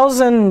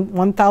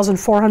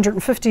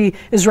 1,450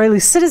 Israeli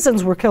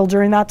citizens were killed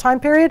during that time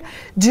period.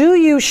 Do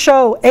you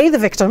show, A, the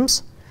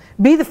victims,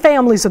 B, the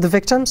families of the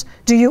victims?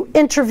 Do you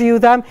interview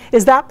them?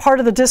 Is that part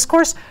of the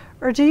discourse?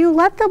 Or do you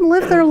let them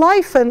live their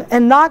life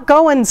and not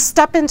go and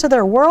step into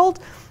their world?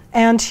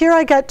 And here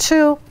I get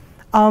to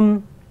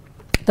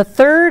the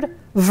third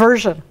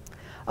version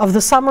of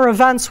the summer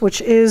events, which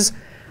is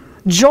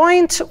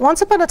joint.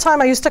 Once upon a time,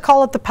 I used to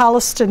call it the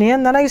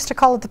Palestinian. Then I used to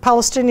call it the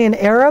Palestinian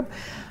Arab.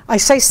 I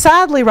say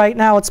sadly right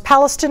now, it's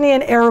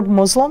Palestinian Arab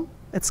Muslim.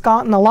 It's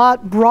gotten a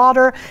lot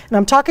broader, and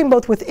I'm talking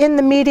both within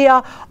the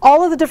media,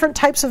 all of the different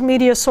types of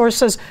media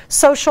sources,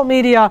 social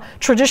media,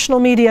 traditional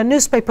media,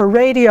 newspaper,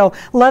 radio,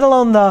 let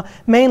alone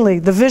mainly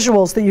the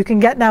visuals that you can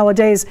get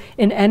nowadays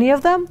in any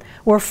of them,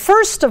 where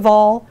first of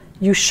all,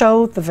 you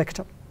show the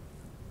victim.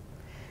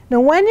 Now,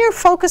 when you're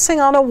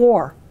focusing on a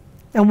war,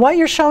 and what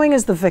you're showing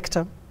is the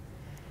victim,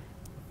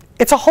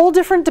 it's a whole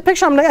different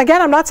depiction.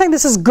 Again, I'm not saying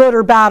this is good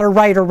or bad or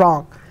right or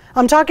wrong.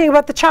 I'm talking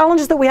about the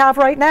challenges that we have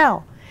right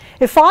now.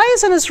 If I,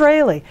 as an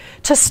Israeli,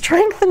 to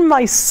strengthen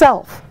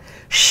myself,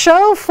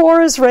 show for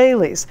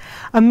Israelis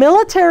a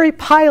military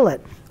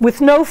pilot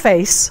with no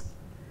face,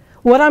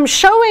 what I'm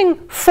showing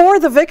for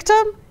the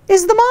victim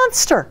is the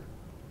monster.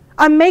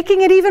 I'm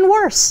making it even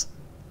worse.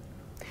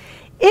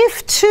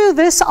 If to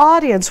this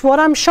audience, what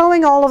I'm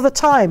showing all of the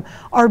time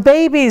are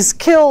babies,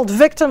 killed,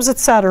 victims,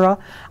 etc.,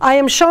 I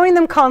am showing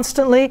them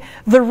constantly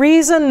the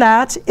reason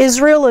that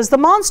Israel is the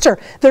monster.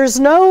 There's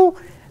no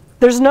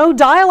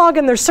dialogue,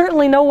 and there's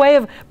certainly no way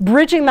of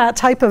bridging that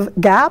type of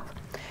gap.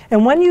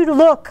 And when you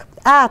look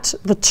at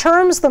the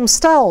terms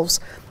themselves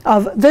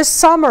of this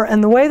summer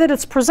and the way that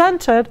it's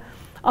presented,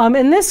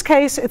 in this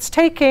case, it's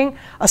taking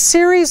a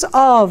series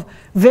of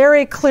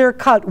very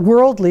clear-cut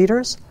world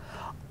leaders,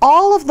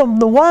 all of them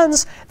the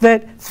ones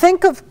that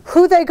think of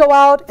who they go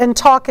out and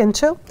talk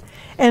into,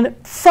 and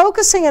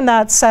focusing in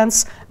that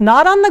sense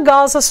not on the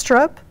Gaza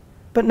Strip,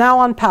 but now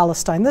on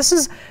Palestine. This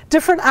is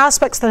different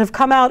aspects that have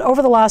come out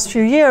over the last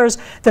few years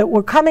that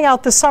were coming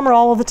out this summer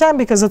all of the time,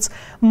 because it's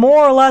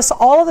more or less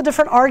all of the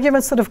different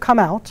arguments that have come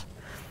out.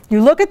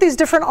 You look at these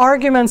different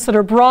arguments that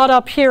are brought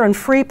up here in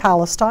Free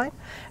Palestine,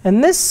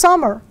 and this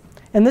summer,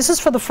 and this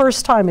is for the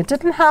first time, it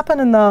didn't happen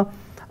in the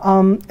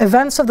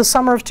events of the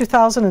summer of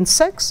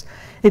 2006.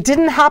 It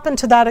didn't happen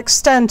to that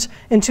extent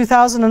in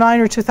 2009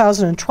 or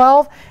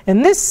 2012.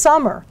 And this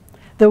summer,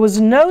 there was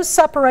no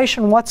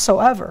separation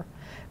whatsoever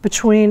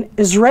between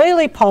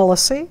Israeli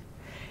policy,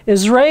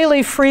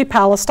 Israeli Free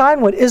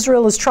Palestine, what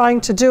Israel is trying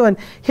to do, and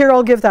here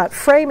I'll give that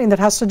framing that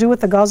has to do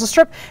with the Gaza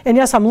Strip. And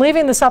yes, I'm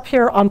leaving this up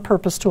here on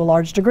purpose to a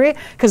large degree,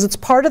 because it's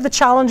part of the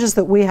challenges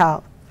that we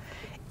have.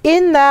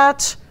 In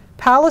that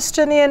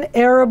Palestinian,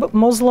 Arab,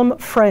 Muslim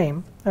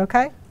frame,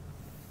 okay?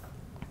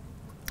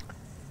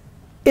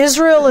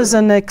 Israel is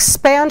an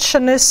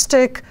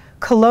expansionistic,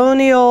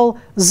 colonial,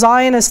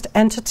 Zionist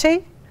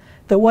entity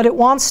that what it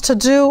wants to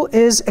do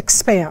is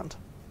expand.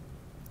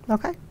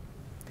 Okay?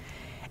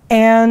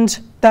 And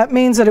that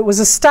means that it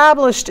was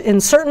established in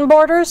certain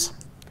borders,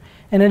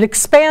 and it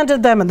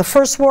expanded them in the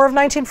First War of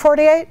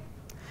 1948,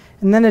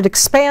 and then it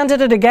expanded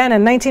it again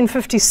in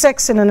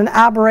 1956, and in an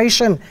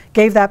aberration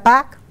gave that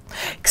back.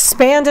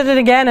 Expanded it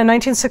again in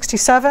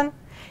 1967.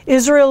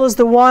 Israel is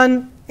the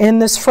one in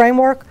this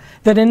framework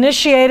that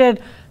initiated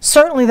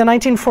certainly the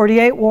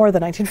 1948 war, the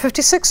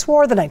 1956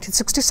 war, the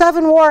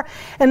 1967 war,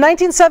 and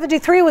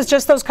 1973 was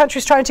just those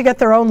countries trying to get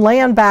their own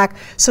land back,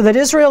 so that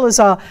Israel is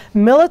a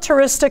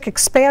militaristic,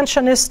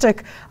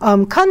 expansionistic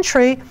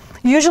country.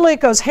 Usually it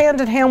goes hand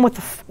in hand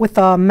with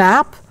a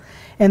map,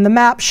 and the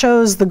map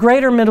shows the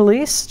greater Middle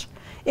East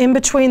in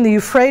between the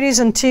Euphrates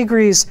and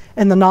Tigris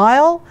and the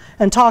Nile,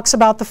 and talks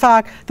about the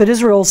fact that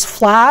Israel's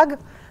flag,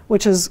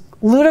 which is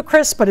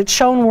ludicrous, but it's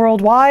shown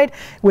worldwide,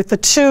 with the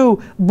two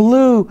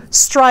blue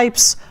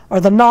stripes are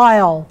the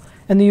Nile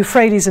and the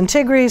Euphrates and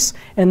Tigris,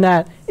 and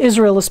that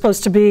Israel is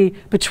supposed to be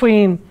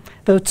between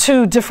the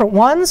two different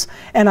ones.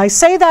 And I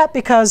say that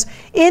because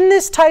in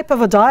this type of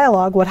a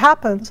dialogue, what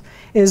happens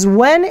is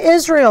when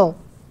Israel,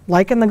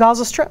 like in the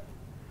Gaza Strip,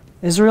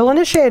 Israel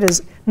initiates,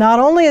 not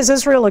only is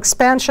Israel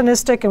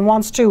expansionistic and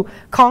wants to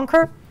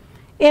conquer,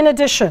 in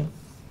addition,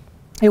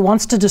 it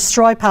wants to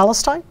destroy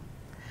Palestine.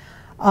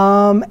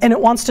 And it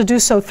wants to do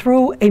so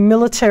through a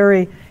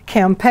military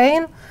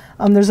campaign.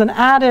 There's an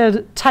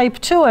added type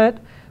to it,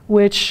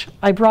 which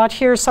I brought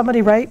here,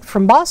 somebody right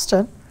from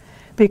Boston,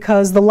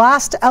 because the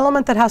last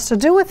element that has to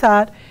do with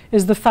that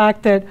is the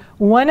fact that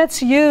when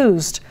it's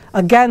used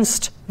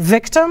against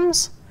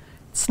victims,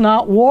 it's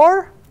not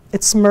war,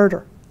 it's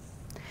murder.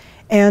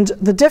 And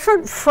the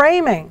different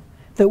framing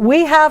that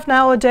we have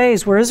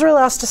nowadays, where Israel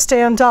has to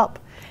stand up,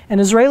 and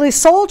Israeli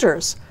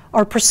soldiers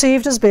are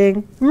perceived as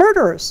being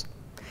murderers.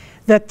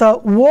 That the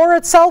war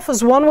itself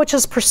is one which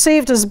is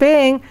perceived as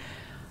being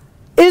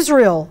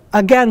Israel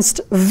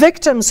against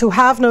victims who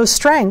have no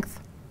strength,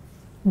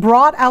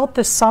 brought out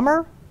this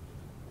summer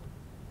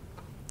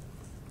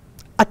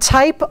a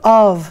type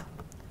of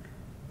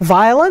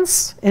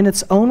violence in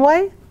its own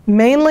way.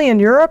 Mainly in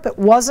Europe, it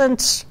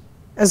wasn't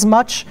as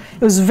much.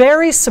 It was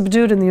very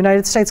subdued in the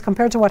United States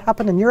compared to what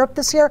happened in Europe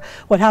this year,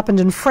 what happened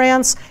in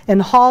France, in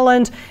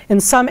Holland, in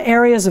some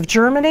areas of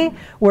Germany,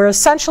 where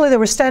essentially they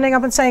were standing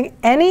up and saying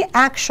any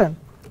action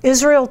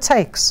Israel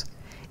takes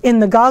in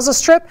the Gaza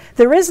Strip,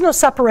 there is no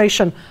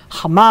separation.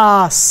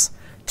 Hamas,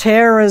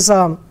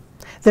 terrorism,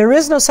 there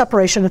is no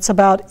separation. It's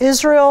about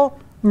Israel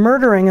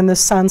murdering, in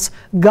this sense,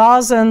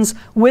 Gazans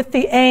with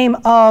the aim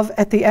of,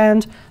 at the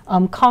end,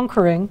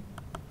 conquering.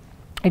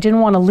 I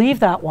didn't want to leave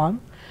that one,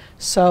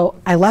 so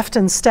I left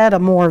instead a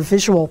more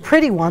visual,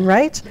 pretty one,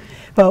 right?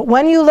 But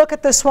when you look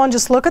at this one,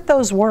 just look at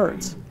those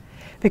words.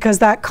 Because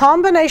that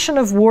combination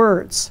of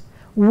words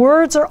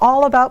are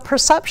all about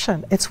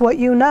perception. It's what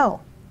you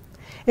know.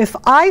 If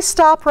I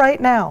stop right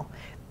now,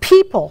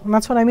 people, and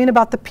that's what I mean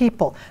about the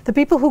people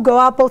who go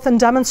out both and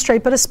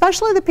demonstrate, but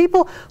especially the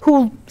people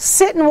who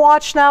sit and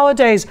watch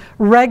nowadays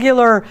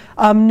regular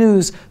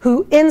news,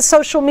 who in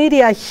social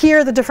media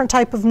hear the different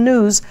type of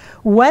news,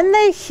 when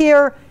they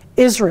hear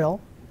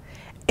Israel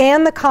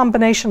and the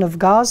combination of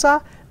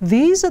Gaza,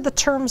 these are the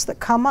terms that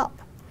come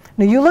up.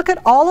 Now you look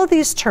at all of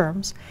these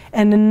terms,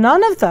 and in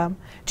none of them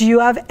do you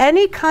have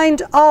any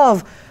kind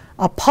of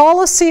a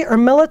policy or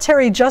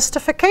military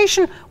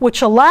justification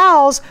which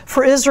allows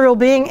for Israel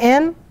being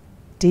in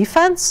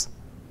defense,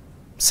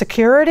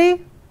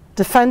 security,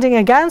 defending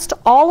against.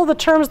 All of the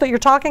terms that you're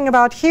talking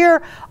about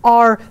here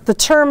are the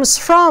terms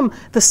from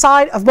the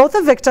side of both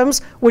the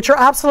victims, which are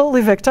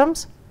absolutely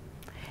victims,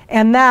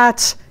 and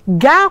that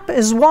gap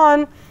is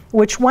one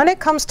which, when it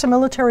comes to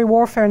military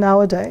warfare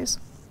nowadays,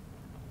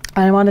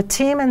 I'm on a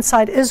team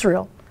inside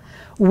Israel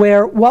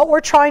where what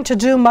we're trying to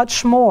do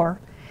much more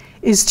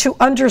is to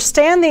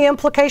understand the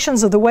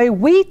implications of the way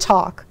we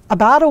talk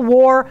about a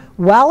war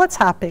while it's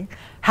happening,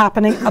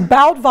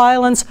 about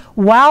violence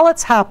while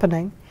it's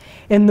happening,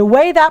 in the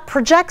way that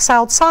projects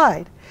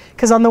outside.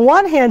 Because on the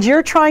one hand,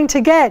 you're trying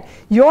to get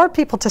your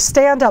people to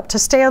stand up, to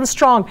stand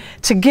strong,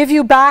 to give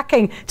you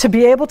backing, to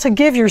be able to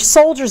give your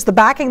soldiers the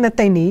backing that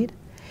they need.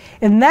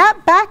 And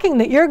that backing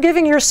that you're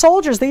giving your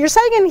soldiers, that you're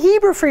saying in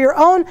Hebrew for your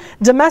own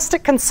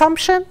domestic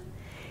consumption,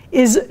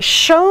 is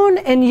shown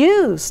and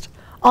used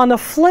on the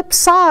flip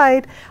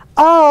side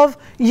of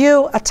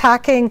you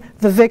attacking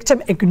the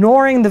victim,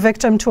 ignoring the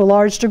victim to a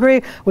large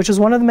degree, which is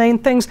one of the main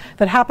things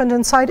that happened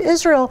inside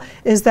Israel,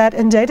 is that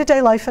in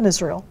day-to-day life in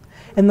Israel,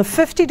 in the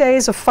 50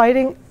 days of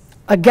fighting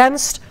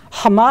against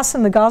Hamas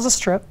in the Gaza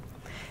Strip,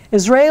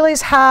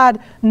 Israelis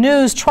had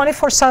news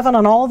 24/7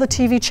 on all the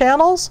TV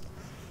channels,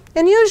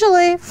 and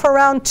usually for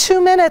around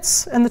 2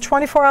 minutes in the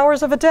 24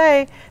 hours of a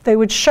day, they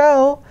would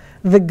show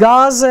the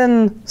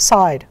Gazan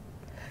side.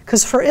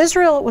 Because for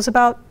Israel, it was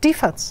about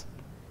defense.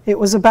 It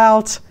was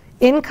about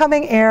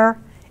incoming air,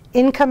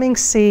 incoming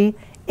sea,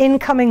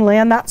 incoming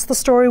land. That's the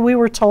story we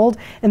were told.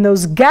 And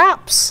those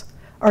gaps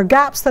are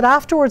gaps that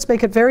afterwards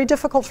make it very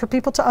difficult for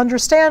people to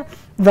understand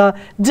the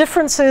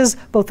differences,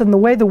 both in the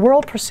way the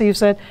world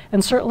perceives it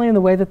and certainly in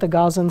the way that the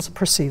Gazans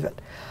perceive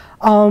it.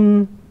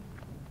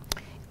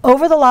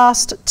 Over the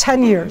last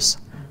 10 years,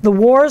 the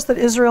wars that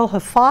Israel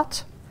have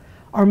fought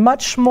are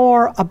much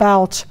more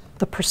about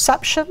the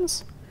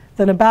perceptions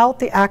than about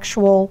the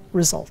actual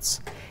results.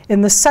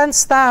 In the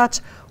sense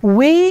that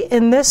we,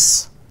 in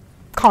this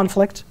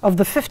conflict of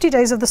the 50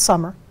 days of the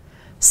summer,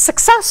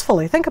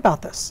 successfully, think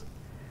about this,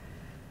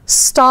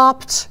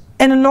 stopped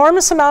an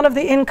enormous amount of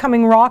the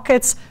incoming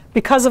rockets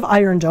because of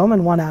Iron Dome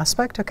in one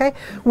aspect, okay?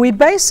 We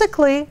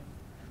basically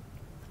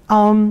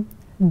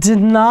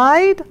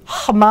denied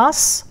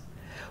Hamas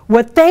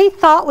what they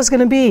thought was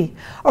going to be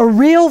a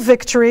real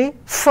victory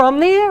from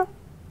the air.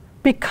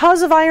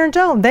 Because of Iron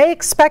Dome, they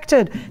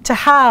expected to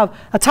have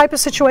a type of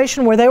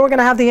situation where they were going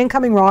to have the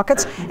incoming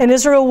rockets and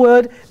Israel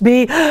would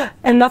be,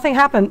 and nothing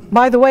happened.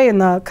 By the way, in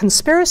the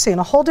conspiracy, in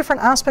a whole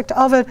different aspect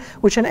of it,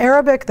 which in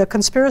Arabic, the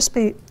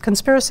conspiracy,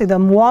 the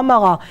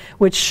muamara,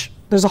 which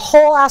there's a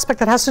whole aspect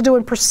that has to do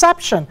in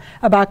perception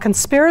about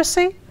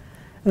conspiracy,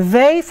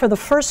 they, for the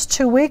first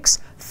 2 weeks,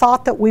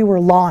 thought that we were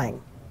lying.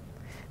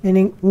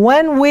 Meaning,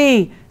 when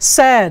we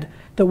said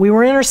that we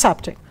were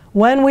intercepting,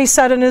 when we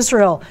said in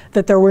Israel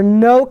that there were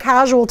no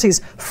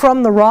casualties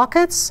from the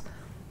rockets,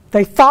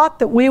 they thought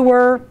that we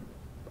were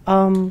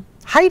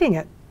hiding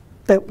it,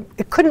 that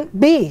it couldn't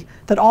be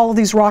that all of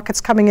these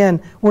rockets coming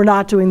in were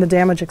not doing the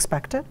damage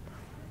expected.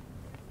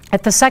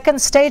 At the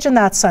second stage in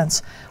that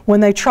sense, when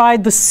they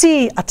tried the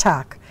sea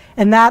attack,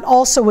 and that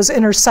also was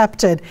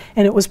intercepted,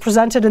 and it was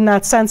presented in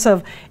that sense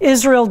of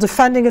Israel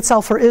defending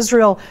itself or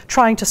Israel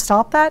trying to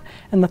stop that.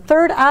 And the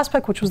third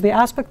aspect, which was the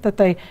aspect that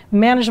they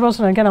managed most,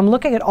 and again, I'm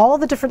looking at all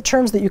of the different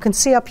terms that you can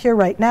see up here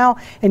right now,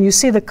 and you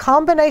see the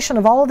combination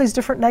of all of these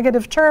different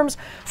negative terms.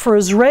 For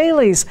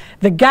Israelis,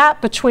 the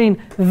gap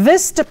between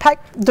this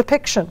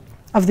depiction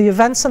of the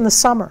events in the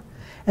summer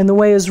and the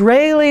way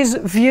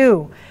Israelis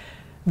view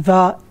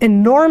the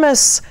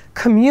enormous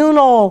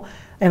communal,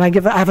 and I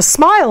have a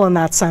smile in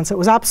that sense. It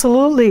was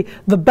absolutely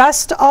the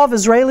best of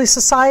Israeli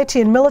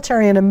society and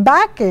military and in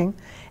backing,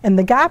 and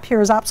the gap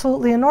here is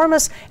absolutely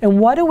enormous. And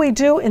what do we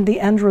do in the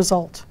end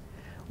result?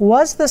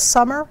 Was this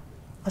summer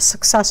a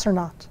success or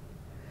not?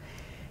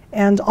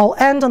 And I'll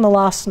end on the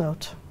last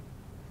note.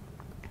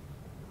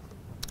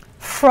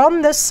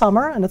 From this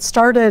summer, and it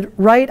started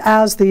right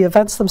as the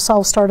events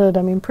themselves started,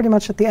 I mean pretty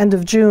much at the end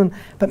of June,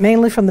 but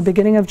mainly from the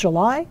beginning of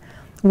July,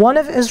 one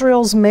of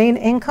Israel's main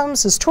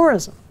incomes is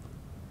tourism.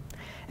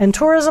 And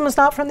tourism is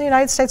not from the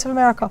United States of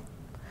America.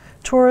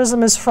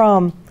 Tourism is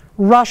from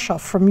Russia,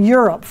 from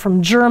Europe,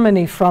 from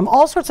Germany, from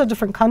all sorts of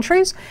different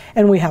countries.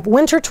 And we have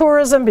winter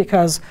tourism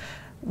because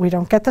we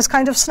don't get this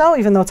kind of snow,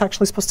 even though it's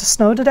actually supposed to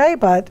snow today,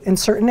 but in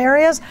certain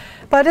areas.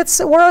 But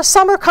we're a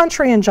summer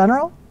country in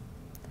general.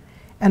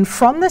 And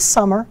from this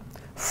summer,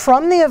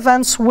 from the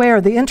events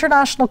where the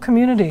international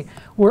community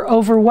were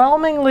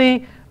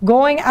overwhelmingly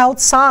going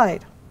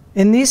outside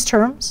in these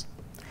terms,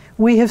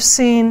 we have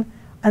seen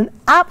an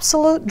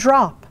absolute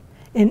drop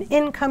in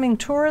incoming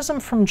tourism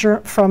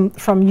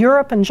from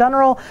Europe in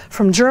general,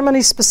 from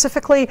Germany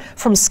specifically,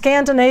 from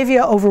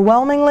Scandinavia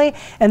overwhelmingly.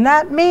 And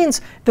that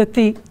means that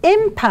the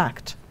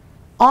impact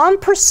on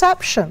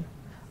perception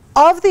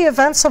of the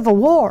events of a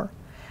war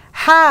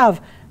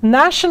have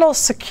national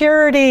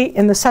security,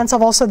 in the sense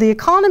of also the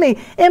economy,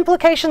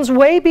 implications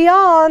way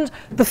beyond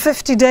the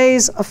 50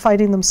 days of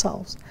fighting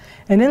themselves.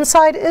 And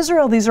inside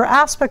Israel, these are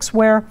aspects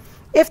where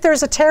if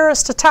there's a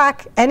terrorist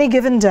attack any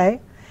given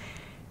day,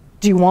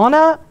 do you want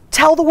to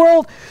tell the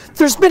world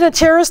there's been a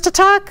terrorist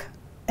attack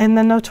and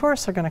then no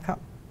tourists are going to come?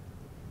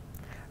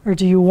 Or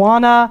do you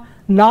want to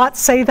not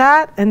say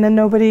that and then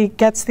nobody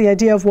gets the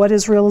idea of what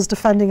Israel is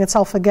defending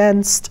itself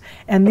against?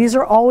 And these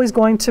are always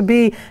going to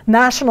be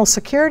national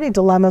security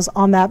dilemmas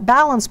on that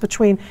balance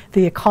between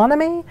the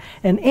economy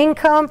and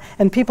income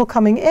and people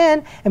coming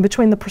in, and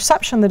between the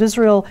perception that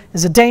Israel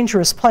is a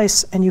dangerous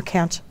place and you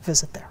can't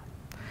visit there.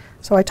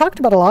 So I talked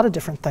about a lot of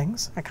different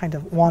things. I kind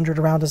of wandered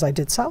around as I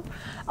did so.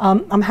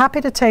 I'm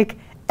happy to take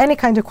any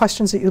kind of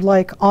questions that you'd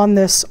like on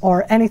this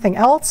or anything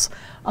else,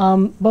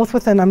 both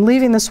within, I'm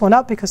leaving this one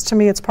up because to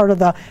me it's part of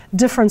the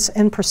difference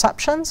in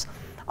perceptions.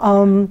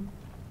 I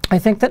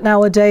think that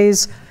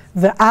nowadays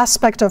the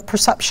aspect of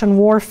perception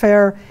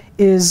warfare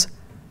is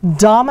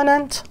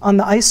dominant on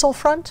the ISIL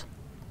front,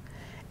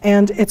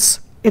 and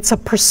it's a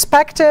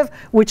perspective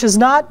which is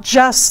not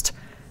just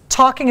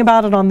talking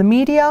about it on the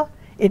media.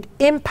 It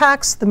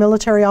impacts the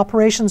military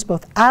operations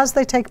both as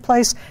they take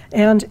place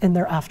and in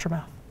their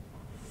aftermath.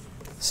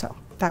 So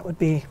that would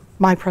be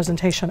my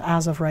presentation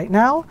as of right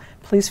now.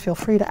 Please feel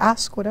free to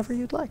ask whatever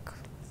you'd like.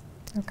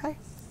 Okay,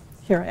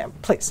 here I am,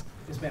 please.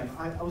 Yes, ma'am.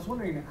 I was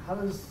wondering, how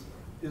does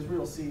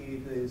Israel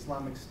see the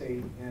Islamic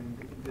State and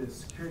the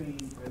security,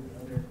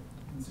 are there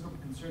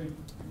considerable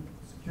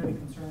security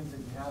concerns that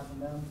you have from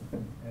them?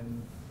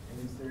 And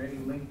is there any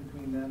link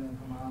between them and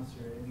Hamas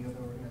or any other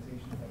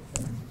organization that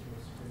threatens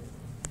Israel's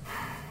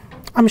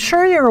security? I'm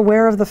sure you're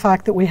aware of the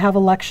fact that we have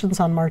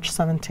elections on March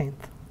 17th.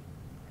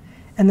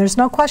 And there's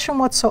no question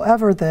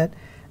whatsoever that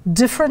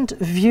different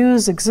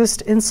views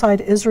exist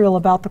inside Israel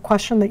about the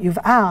question that you've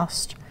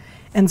asked.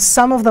 And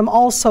some of them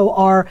also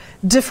are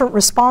different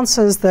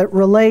responses that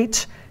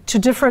relate to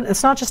different,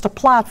 it's not just a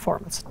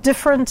platform, it's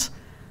different,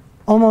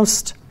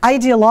 almost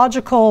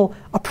ideological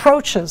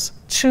approaches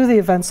to the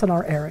events in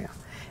our area.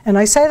 And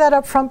I say that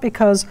up front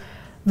because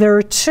there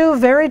are two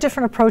very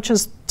different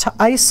approaches to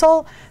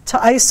ISIL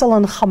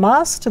and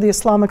Hamas, to the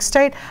Islamic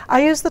State.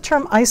 I use the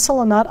term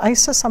ISIL and not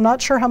ISIS. I'm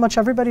not sure how much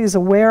everybody is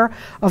aware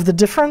of the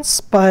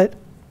difference, but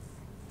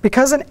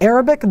because in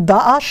Arabic,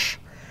 Daesh,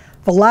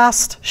 the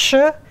last sh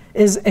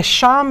is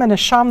Isham, and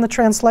Isham, the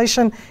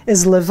translation,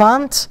 is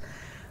Levant,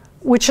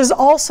 which is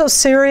also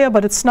Syria,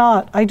 but it's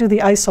not. I do the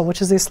ISIL,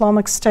 which is the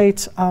Islamic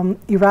State,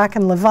 Iraq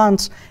and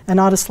Levant, and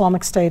not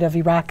Islamic State of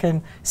Iraq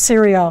and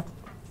Syria.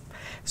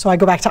 So I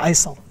go back to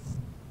ISIL.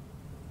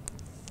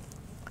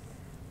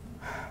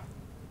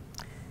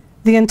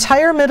 The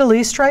entire Middle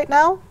East right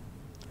now,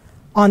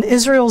 on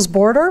Israel's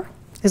border,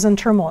 is in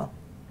turmoil.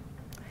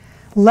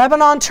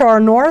 Lebanon to our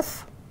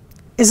north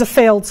is a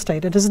failed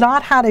state. It has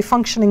not had a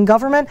functioning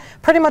government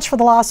pretty much for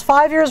the last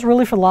 5 years,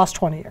 really for the last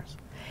 20 years.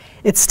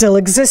 It still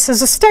exists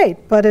as a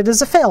state, but it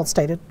is a failed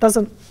state. It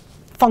doesn't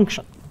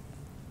function.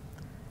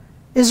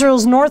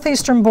 Israel's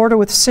northeastern border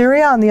with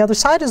Syria on the other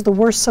side is the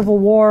worst civil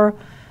war.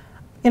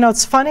 You know,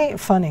 it's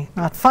funny,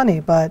 not funny,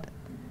 but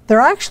there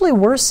are actually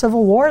worse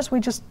civil wars. We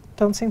just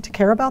don't seem to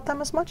care about them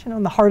as much, you know,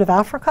 in the heart of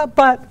Africa.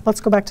 But let's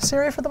go back to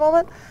Syria for the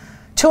moment.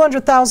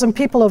 200,000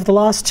 people over the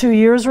last 2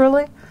 years,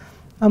 really,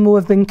 who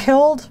have been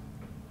killed.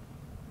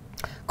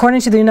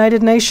 According to the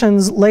United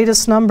Nations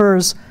latest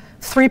numbers,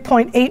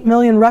 3.8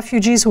 million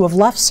refugees who have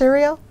left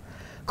Syria.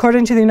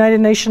 According to the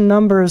United Nations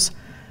numbers,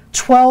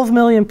 12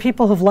 million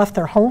people have left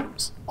their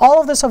homes. All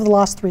of this over the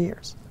last 3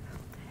 years.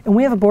 And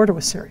we have a border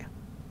with Syria.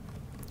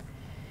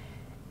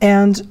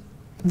 And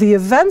the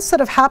events that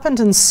have happened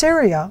in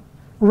Syria,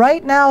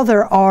 right now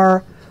there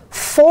are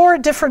 4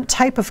 different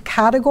type of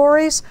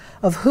categories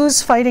of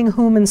who's fighting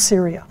whom in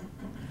Syria.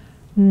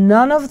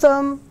 None of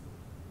them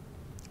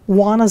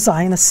want a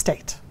Zionist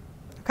state,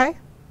 okay?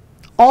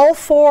 All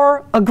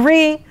 4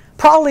 agree,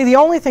 probably the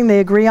only thing they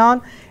agree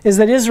on is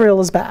that Israel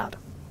is bad.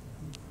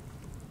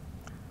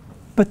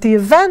 But the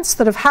events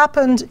that have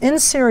happened in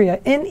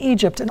Syria, in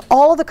Egypt, and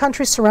all of the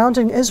countries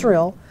surrounding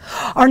Israel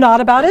are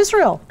not about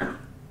Israel.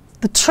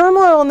 The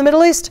turmoil in the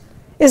Middle East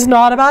is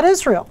not about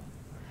Israel.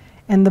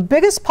 And the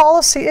biggest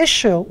policy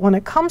issue when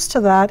it comes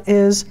to that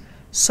is,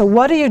 so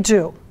what do you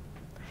do?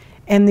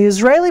 And the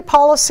Israeli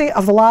policy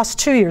of the last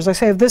 2 years, I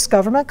say of this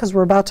government because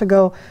we're about to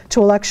go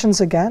to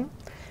elections again,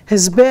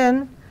 has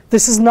been,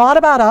 this is not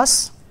about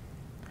us.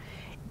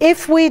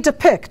 If we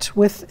depict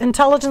with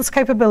intelligence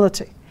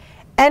capability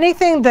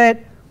anything that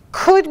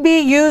could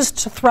be used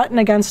to threaten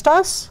against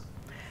us,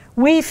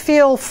 we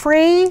feel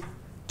free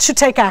to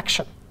take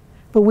action.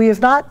 but we have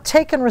not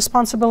taken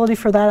responsibility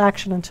for that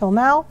action until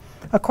now.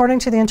 According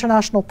to the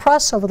international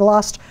press, over the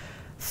last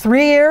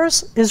 3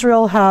 years,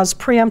 Israel has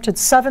preempted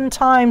 7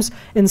 times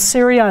in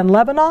Syria and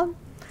Lebanon,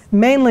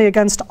 mainly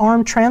against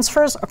armed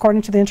transfers,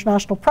 according to the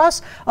international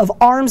press, of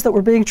arms that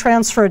were being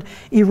transferred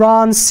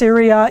Iran,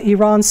 Syria,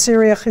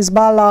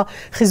 Hezbollah,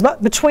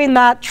 between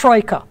that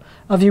troika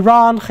of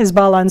Iran,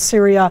 Hezbollah, and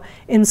Syria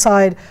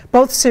inside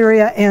both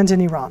Syria and in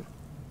Iran.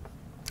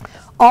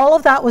 All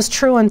of that was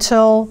true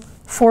until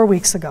 4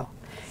 weeks ago.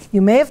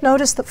 You may have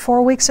noticed that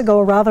 4 weeks ago,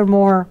 a rather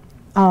more,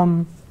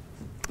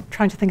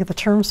 trying to think of the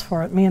terms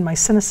for it, me and my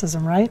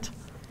cynicism, right?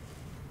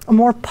 A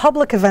more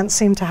public event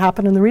seemed to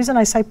happen, and the reason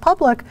I say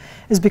public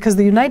is because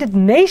the United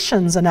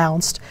Nations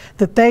announced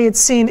that they had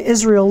seen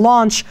Israel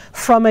launch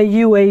from a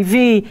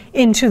UAV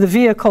into the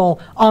vehicle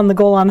on the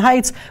Golan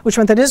Heights, which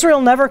meant that Israel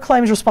never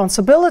claimed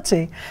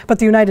responsibility, but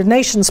the United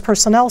Nations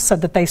personnel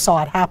said that they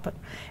saw it happen.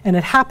 And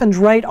it happened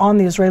right on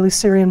the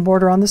Israeli-Syrian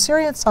border on the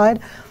Syrian side,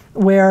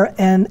 where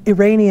an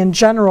Iranian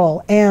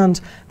general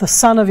and the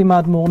son of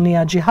Imad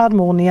Murnia, Jihad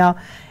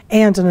Murnia,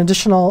 and an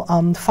additional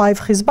 5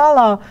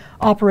 Hezbollah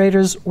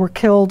operators were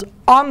killed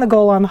on the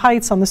Golan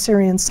Heights on the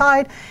Syrian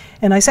side.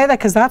 And I say that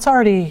because that's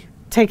already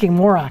taking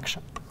more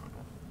action.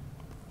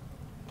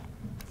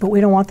 But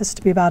we don't want this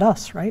to be about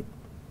us, right?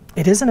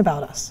 It isn't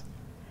about us.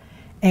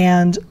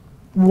 And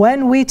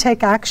when we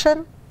take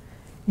action,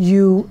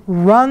 you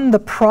run the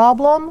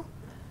problem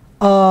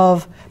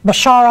of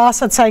Bashar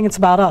Assad saying it's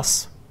about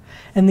us,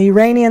 and the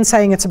Iranians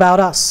saying it's about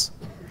us,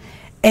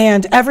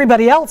 and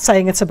everybody else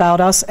saying it's about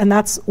us, and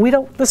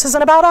this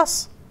isn't about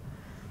us.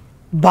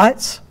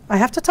 But I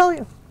have to tell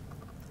you,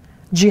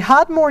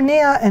 Jihad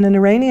Murnia and an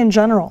Iranian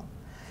general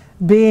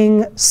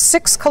being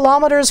 6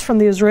 kilometers from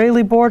the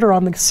Israeli border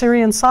on the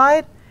Syrian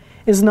side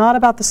is not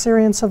about the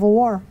Syrian civil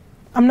war.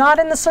 I'm not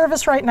in the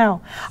service right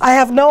now. I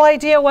have no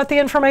idea what the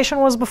information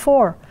was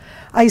before.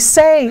 I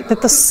say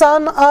that the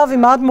son of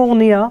Imad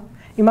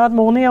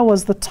Murnia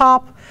was the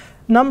top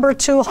number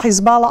 2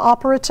 Hezbollah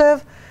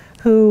operative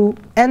who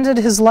ended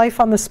his life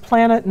on this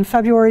planet in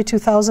February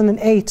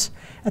 2008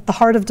 at the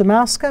heart of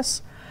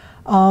Damascus.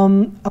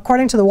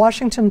 According to the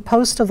Washington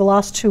Post of the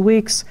last 2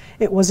 weeks,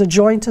 it was a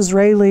joint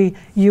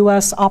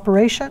Israeli-US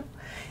operation.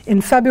 In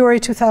February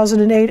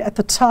 2008, at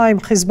the time,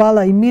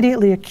 Hezbollah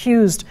immediately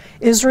accused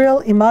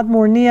Israel. Imad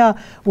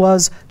Murnia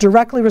was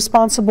directly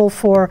responsible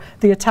for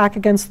the attack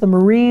against the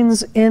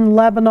Marines in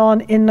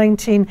Lebanon in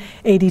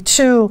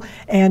 1982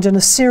 and in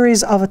a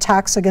series of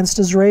attacks against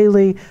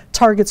Israeli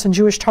targets and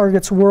Jewish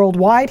targets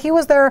worldwide. He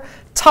was their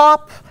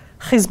top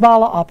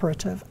Hezbollah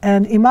operative.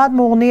 And Imad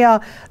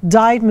Murnia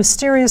died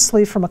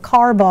mysteriously from a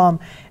car bomb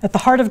at the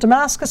heart of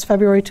Damascus,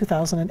 February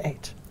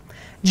 2008.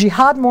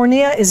 Jihad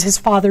Murnia is his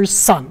father's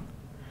son.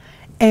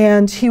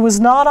 And he was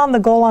not on the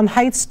Golan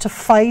Heights to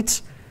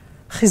fight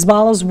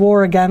Hezbollah's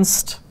war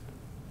against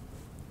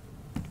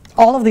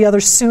all of the other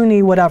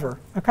Sunni whatever,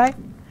 okay?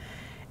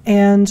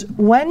 And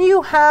when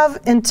you have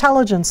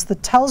intelligence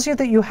that tells you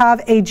that you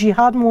have a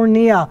Jihad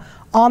Murnia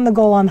on the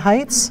Golan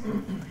Heights,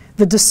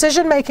 the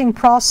decision-making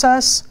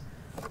process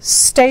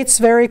states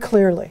very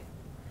clearly,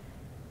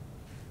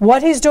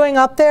 what he's doing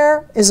up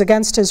there is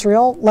against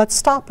Israel, let's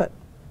stop it,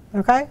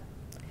 okay?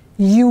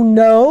 You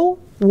know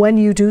when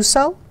you do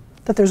so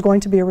that there's going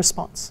to be a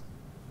response.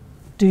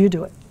 Do you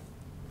do it?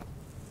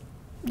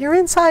 You're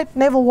inside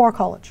Naval War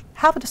College.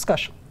 Have a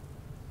discussion.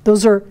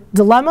 Those are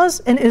dilemmas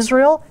in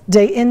Israel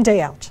day in,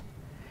 day out.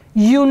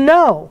 You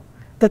know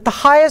that the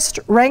highest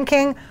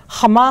ranking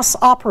Hamas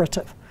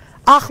operative,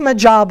 Ahmed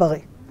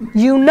Jabari,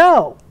 you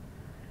know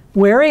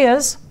where he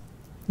is.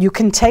 You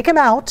can take him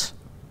out.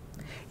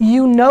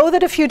 You know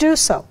that if you do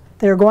so,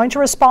 they're going to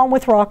respond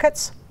with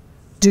rockets.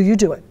 Do you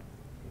do it?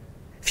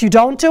 If you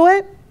don't do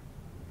it,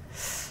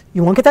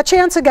 you won't get that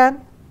chance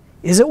again.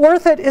 Is it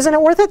worth it? Isn't it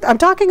worth it? I'm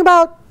talking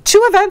about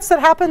 2 events that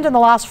happened in the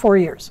last 4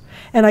 years.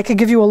 And I could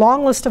give you a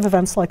long list of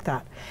events like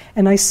that.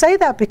 And I say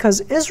that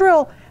because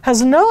Israel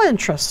has no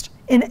interest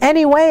in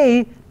any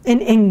way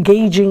in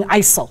engaging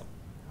ISIL.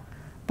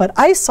 But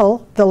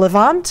ISIL, the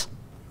Levant,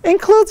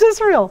 includes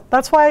Israel.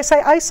 That's why I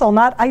say ISIL,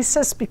 not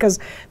ISIS, because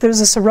there's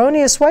this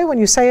erroneous way when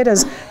you say it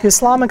as the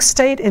Islamic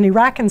State in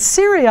Iraq and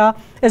Syria,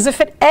 as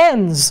if it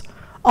ends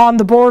on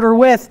the border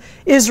with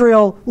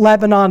Israel,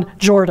 Lebanon,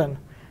 Jordan.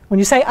 When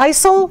you say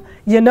ISIL,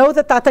 you know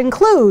that that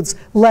includes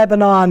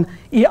Lebanon,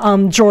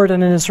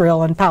 Jordan, and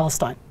Israel, and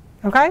Palestine.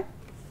 Okay?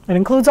 It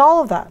includes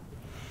all of that.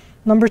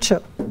 Number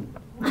 2.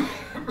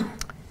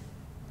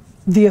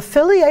 The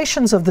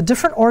affiliations of the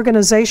different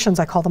organizations,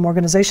 I call them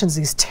organizations,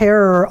 these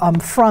terror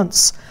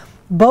fronts,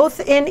 both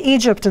in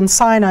Egypt and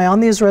Sinai on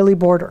the Israeli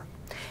border,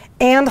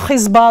 and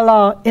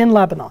Hezbollah in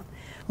Lebanon,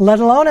 let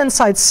alone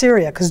inside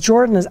Syria, because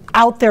Jordan is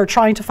out there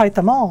trying to fight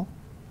them all,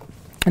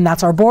 and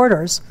that's our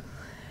borders.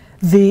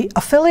 The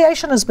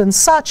affiliation has been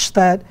such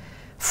that,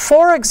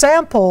 for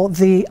example,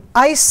 the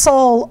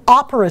ISIL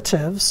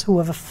operatives who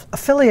have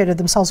affiliated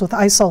themselves with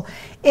ISIL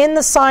in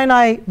the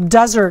Sinai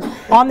desert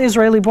on the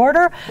Israeli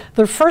border,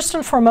 they're first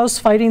and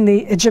foremost fighting the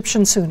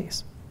Egyptian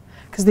Sunnis.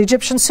 Because because the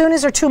Egyptian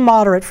Sunnis are too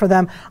moderate for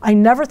them. I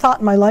never thought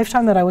in my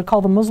lifetime that I would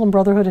call the Muslim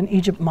Brotherhood in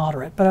Egypt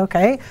moderate, but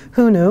okay,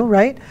 who knew,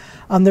 right?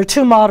 They're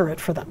too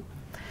moderate for them.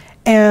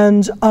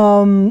 And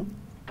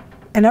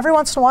every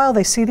once in a while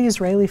they see the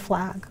Israeli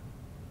flag.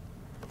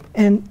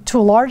 And to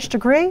a large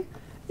degree,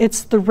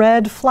 it's the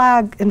red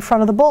flag in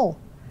front of the bull.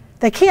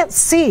 They can't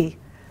see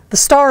the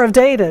Star of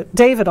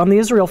David on the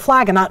Israel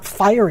flag and not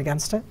fire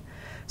against it.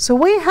 So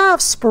we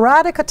have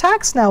sporadic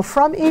attacks now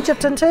from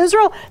Egypt into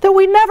Israel that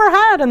we never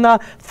had in the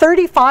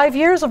 35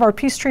 years of our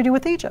peace treaty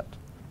with Egypt.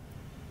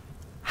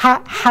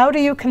 How do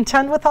you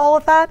contend with all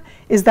of that?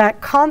 Is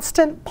that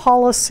constant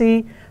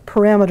policy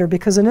parameter,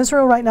 because in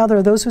Israel right now there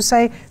are those who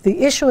say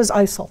the issue is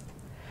ISIL.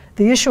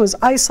 The issue is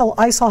ISIL.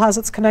 ISIL has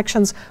its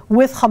connections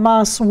with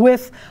Hamas,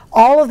 with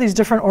all of these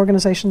different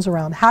organizations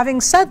around.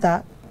 Having said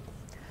that,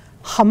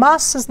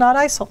 Hamas is not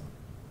ISIL.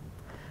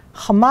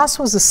 Hamas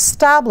was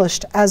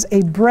established as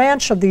a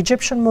branch of the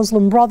Egyptian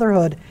Muslim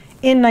Brotherhood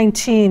in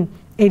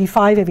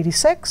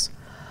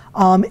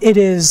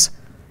 1985-86.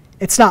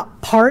 It's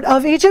not part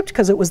of Egypt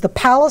because it was the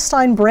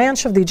Palestine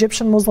branch of the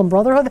Egyptian Muslim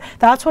Brotherhood.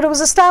 That's what it was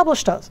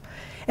established as.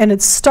 And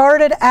it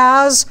started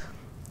as,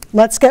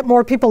 let's get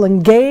more people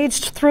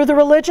engaged through the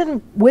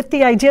religion with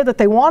the idea that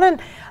they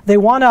want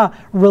a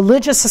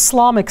religious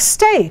Islamic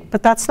state,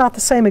 but that's not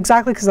the same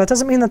exactly, because that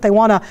doesn't mean that they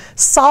want a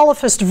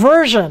Salafist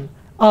version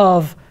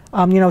of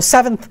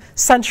 7th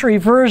century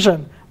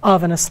version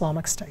of an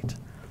Islamic state.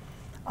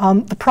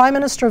 The Prime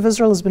Minister of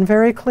Israel has been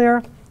very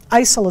clear.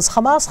 ISIL is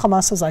Hamas,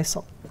 Hamas is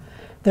ISIL.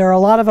 There are a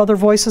lot of other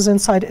voices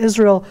inside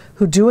Israel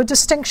who do a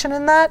distinction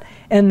in that,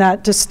 and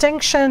that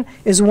distinction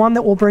is one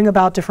that will bring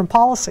about different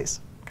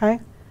policies,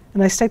 okay?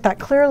 And I state that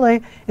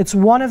clearly. It's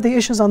one of the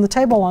issues on the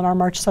table on our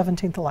March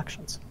 17th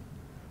elections,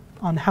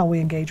 on how we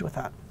engage with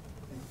that.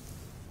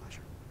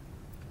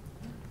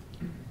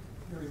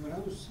 Miri, when I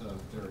was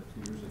there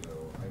 2 years ago,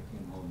 I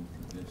came home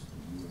convinced that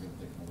you were going to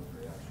take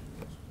military action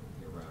against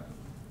Iran.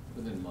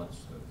 Within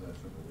months, that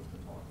certainly was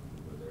the talk when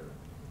we were there.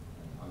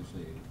 And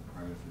obviously,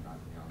 Prime Minister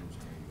Netanyahu was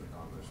came to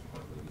Congress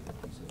partly.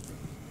 He said he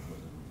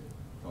wasn't going to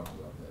talk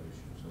about that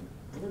issue. So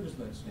where does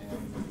that stand?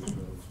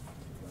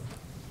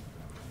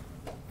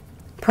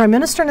 Prime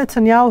Minister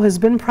Netanyahu has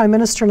been Prime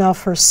Minister now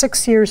for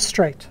 6 years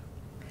straight.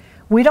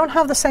 We don't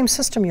have the same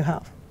system you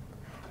have.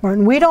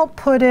 Martin, we don't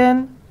put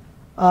in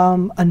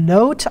a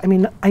note. I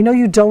mean, I know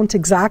you don't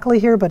exactly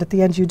here, but at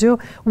the end you do.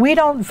 We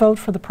don't vote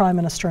for the Prime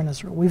Minister in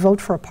Israel. We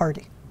vote for a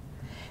party.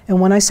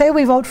 And when I say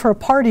we vote for a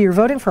party, you're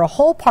voting for a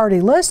whole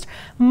party list.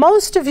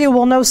 Most of you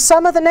will know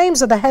some of the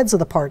names of the heads of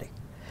the party,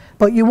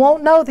 but you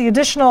won't know the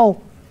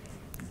additional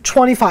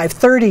 25,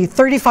 30,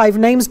 35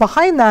 names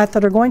behind that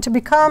that are going to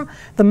become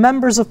the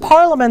members of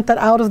parliament, that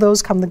out of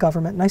those come the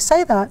government. And I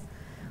say that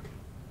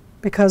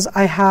because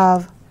I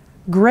have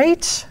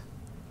great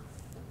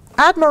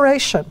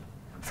admiration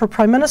for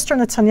Prime Minister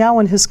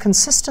Netanyahu and his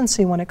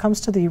consistency when it comes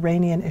to the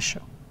Iranian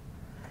issue.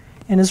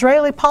 In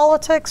Israeli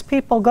politics,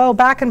 people go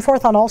back and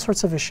forth on all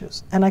sorts of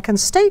issues. And I can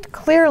state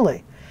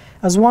clearly,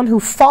 as one who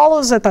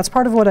follows it, that's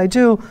part of what I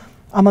do,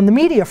 I'm on the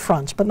media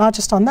front, but not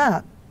just on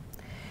that.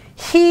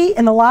 He,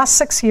 in the last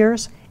 6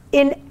 years,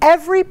 in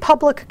every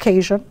public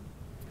occasion,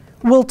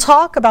 will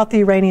talk about the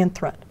Iranian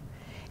threat.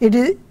 It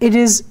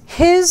is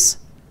his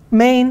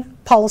main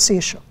policy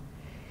issue.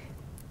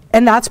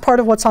 And that's part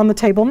of what's on the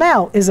table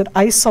now. Is it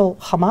ISIL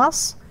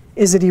Hamas?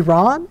 Is it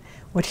Iran?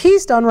 What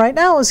he's done right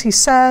now is he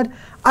said,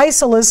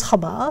 ISIL is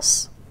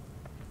Hamas.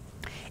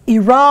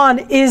 Iran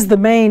is the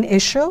main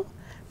issue.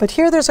 But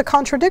here there's a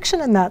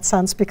contradiction in that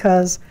sense,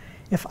 because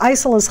if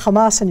ISIL is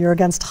Hamas and you're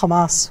against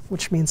Hamas,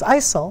 which means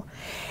ISIL,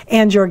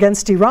 and you're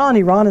against Iran,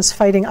 Iran is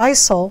fighting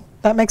ISIL,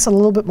 that makes it a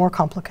little bit more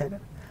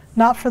complicated.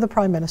 Not for the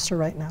Prime Minister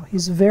right now.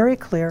 He's very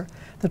clear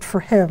that for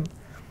him,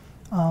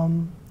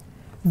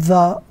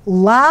 the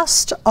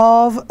last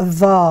of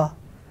the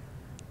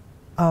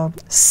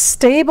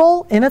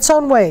stable, in its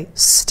own way,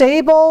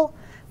 stable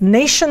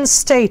nation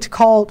state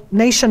called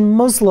nation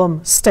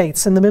Muslim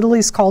states in the Middle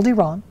East called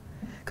Iran,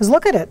 because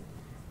look at it,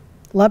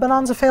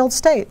 Lebanon's a failed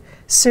state.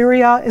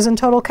 Syria is in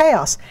total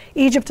chaos.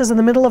 Egypt is in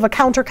the middle of a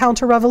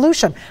counter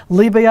revolution.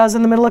 Libya is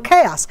in the middle of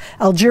chaos.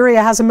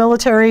 Algeria has a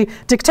military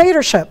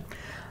dictatorship.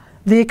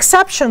 The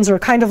exceptions are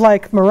kind of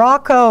like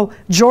Morocco,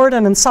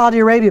 Jordan, and Saudi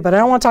Arabia, but I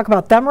don't want to talk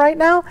about them right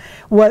now.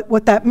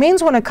 What that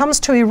means when it comes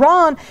to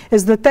Iran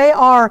is that they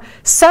are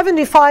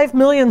 75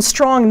 million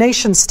strong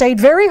nation state,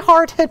 very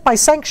hard hit by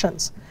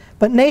sanctions,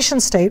 but nation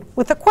state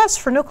with a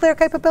quest for nuclear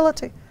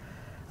capability.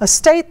 A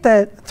state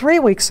that 3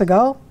 weeks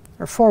ago,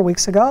 or 4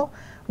 weeks ago,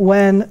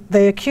 when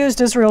they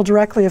accused Israel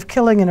directly of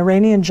killing an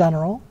Iranian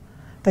general,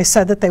 they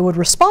said that they would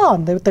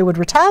respond, that they would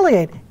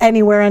retaliate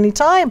anywhere,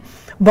 anytime.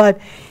 But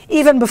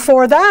even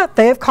before that,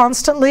 they have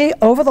constantly,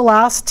 over the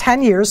last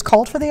 10 years,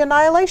 called for the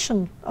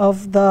annihilation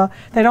of the,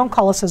 they don't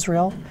call us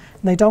Israel,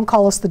 and they don't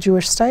call us the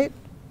Jewish state,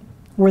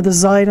 we're the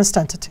Zionist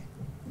entity.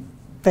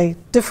 They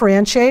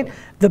differentiate.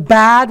 The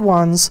bad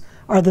ones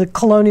are the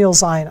colonial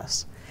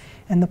Zionists.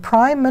 And the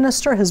Prime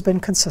Minister has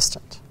been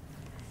consistent.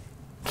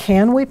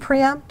 Can we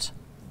preempt?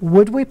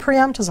 Would we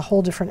preempt is a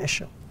whole different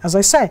issue. As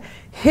I say,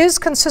 his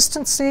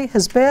consistency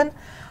has been,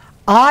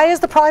 I, as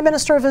the Prime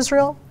Minister of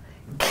Israel,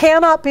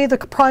 cannot be the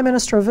Prime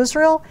Minister of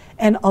Israel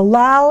and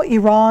allow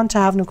Iran to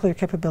have nuclear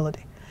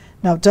capability.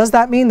 Now, does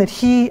that mean that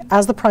he,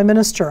 as the Prime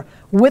Minister,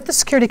 with the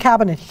Security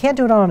Cabinet, he can't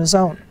do it on his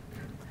own,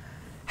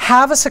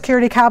 have a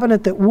Security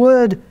Cabinet that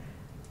would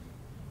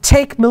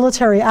take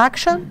military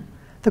action?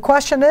 The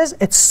question is,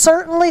 it's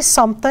certainly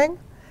something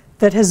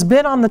that has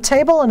been on the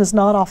table and is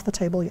not off the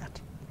table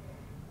yet.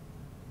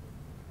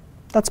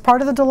 That's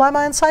part of the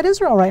dilemma inside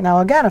Israel right now.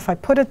 Again, if I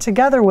put it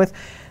together with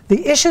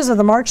the issues of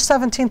the March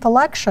 17th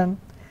election,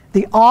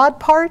 the odd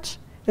part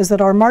is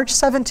that our March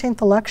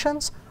 17th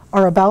elections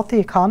are about the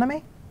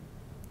economy,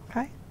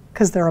 okay?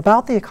 Because they're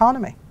about the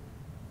economy.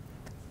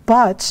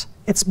 But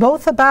it's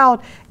both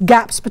about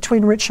gaps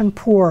between rich and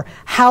poor,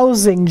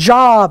 housing,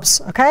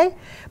 jobs, okay?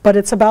 But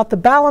it's about the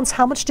balance.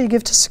 How much do you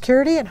give to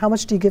security and how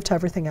much do you give to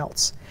everything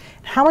else?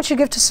 How much you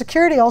give to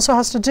security also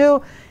has to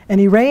do an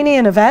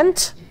Iranian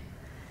event.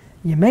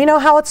 You may know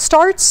how it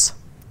starts.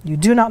 You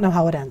do not know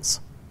how it ends.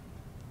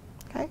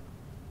 Okay?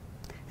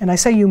 And I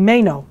say you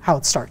may know how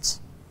it starts.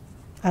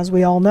 As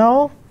we all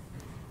know,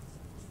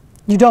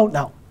 you don't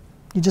know.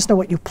 You just know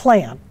what you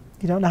plan.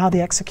 You don't know how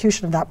the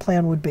execution of that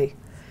plan would be.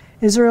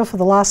 Israel, for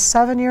the last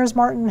 7 years,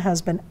 Martin,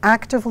 has been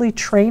actively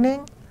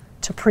training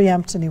to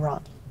preempt in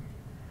Iran.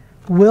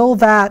 Will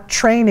that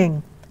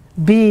training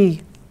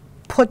be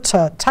put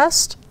to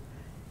test?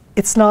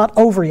 It's not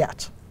over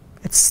yet.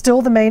 It's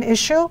still the main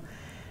issue.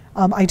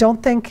 I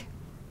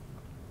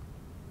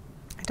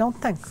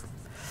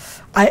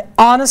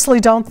honestly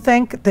don't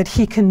think that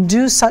he can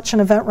do such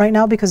an event right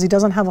now because he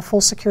doesn't have a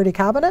full security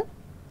cabinet.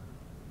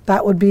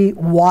 That would be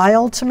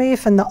wild to me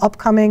if in the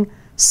upcoming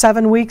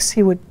 7 weeks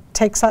he would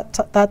take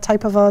that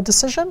type of a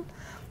decision.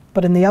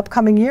 But in the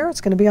upcoming year,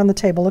 it's going to be on the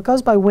table. It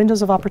goes by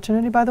windows of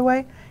opportunity, by the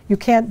way. You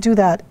can't do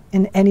that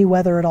in any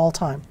weather at all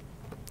time.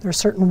 There are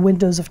certain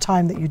windows of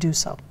time that you do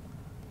so.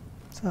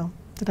 So,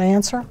 did I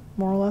answer,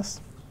 more or less?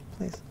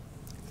 Please.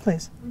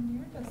 Please. When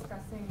you're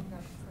discussing the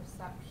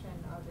perception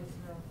of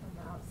Israel from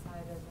the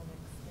outside as an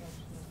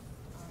expansionist,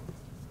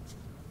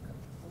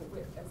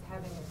 as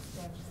having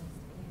expansionist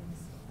aims,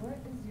 what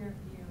is your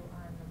view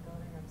on the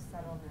building of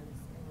settlements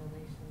in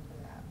relation to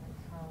that? Like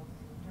how,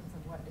 in terms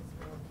of what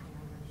Israel can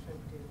or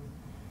should do?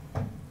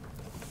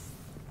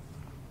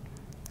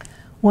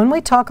 When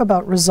we talk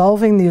about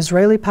resolving the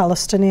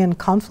Israeli-Palestinian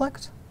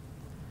conflict,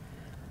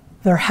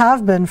 there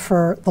have been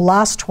for the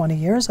last 20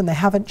 years, and they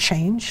haven't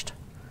changed,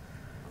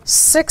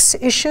 6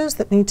 issues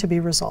that need to be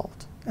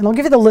resolved. And I'll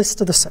give you the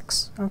list of the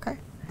 6, okay?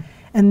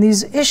 And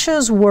these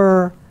issues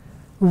were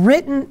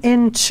written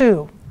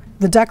into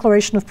the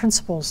Declaration of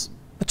Principles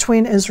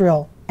between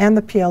Israel and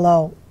the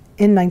PLO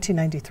in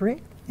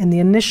 1993, in the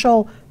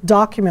initial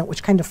document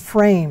which kind of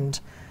framed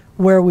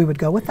where we would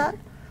go with that.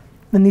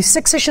 And these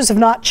 6 issues have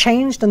not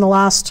changed in the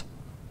last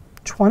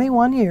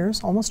 21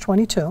 years, almost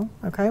 22,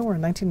 okay? We're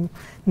in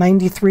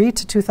 1993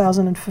 to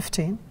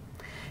 2015.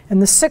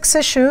 And the 6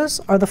 issues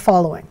are the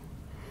following: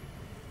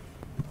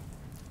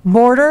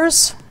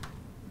 borders,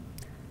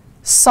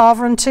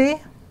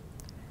 sovereignty,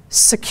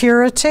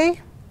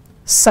 security,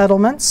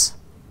 settlements,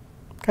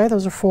 okay,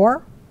 those are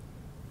 4,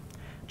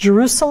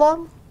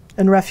 Jerusalem,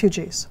 and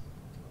refugees.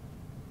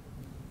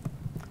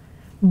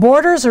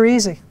 Borders are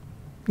easy.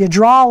 You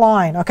draw a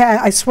line, okay?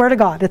 I swear to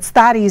God, it's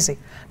that easy.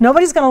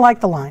 Nobody's going to like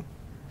the line.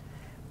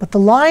 But the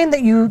line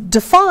that you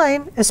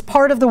define is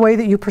part of the way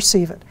that you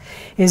perceive it.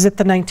 Is it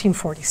the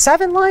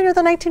 1947 line or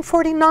the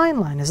 1949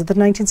 line? Is it the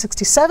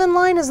 1967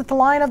 line? Is it the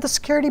line of the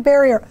security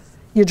barrier?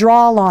 You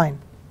draw a line.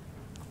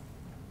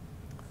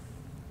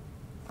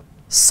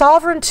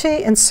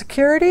 Sovereignty and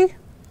security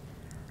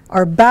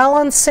are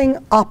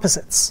balancing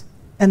opposites,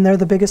 and they're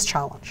the biggest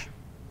challenge.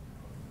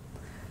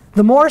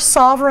 The more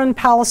sovereign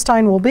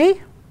Palestine will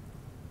be,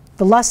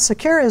 the less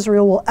secure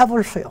Israel will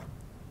ever feel.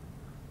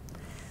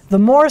 The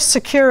more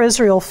secure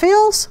Israel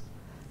feels,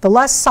 the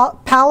less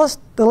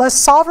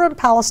sovereign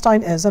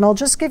Palestine is. And I'll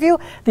just give you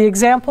the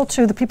example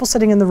to the people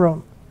sitting in the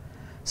room.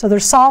 So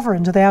they're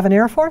sovereign. Do they have an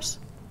air force?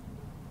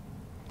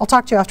 I'll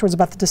talk to you afterwards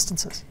about the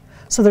distances.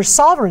 So they're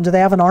sovereign. Do they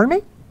have an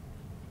army?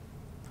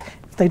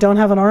 If they don't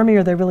have an army,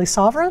 are they really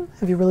sovereign?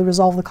 Have you really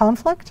resolved the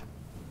conflict?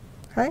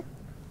 Okay.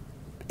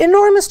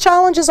 Enormous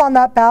challenges on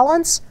that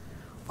balance.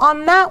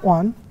 On that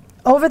one,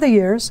 over the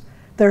years,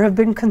 there have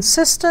been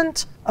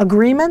consistent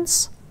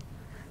agreements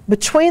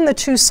between the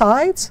two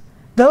sides.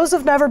 Those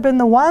have never been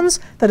the ones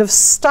that have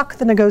stuck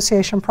the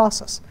negotiation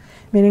process.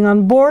 Meaning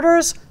on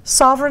borders,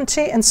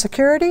 sovereignty, and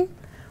security,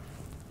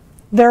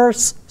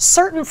 there's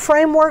certain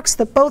frameworks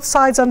that both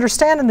sides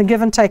understand in the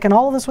give and take, and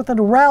all of this within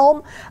a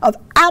realm of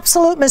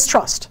absolute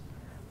mistrust.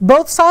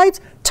 Both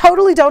sides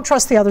totally don't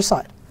trust the other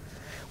side,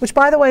 which,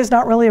 by the way, is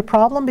not really a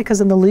problem,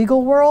 because in the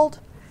legal world,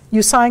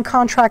 you sign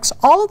contracts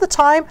all of the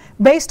time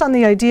based on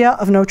the idea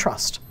of no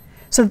trust.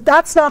 So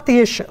that's not the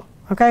issue,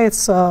 okay?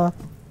 It's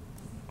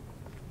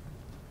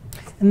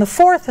and the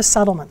 4th is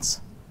settlements.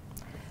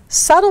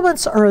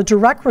 Settlements are a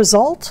direct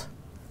result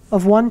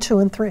of 1, 2,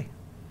 and 3.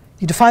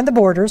 You define the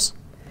borders,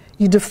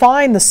 you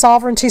define the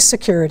sovereignty,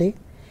 security,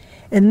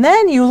 And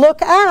then you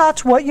look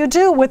at what you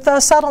do with the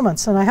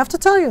settlements. And I have to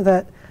tell you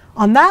that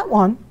on that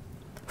one,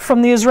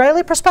 from the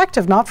Israeli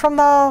perspective, not from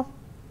the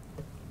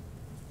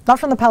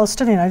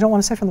Palestinian, I don't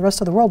want to say from the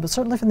rest of the world, but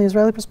certainly from the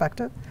Israeli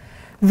perspective,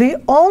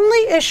 the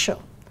only issue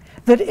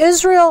that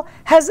Israel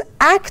has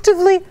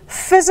actively,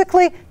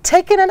 physically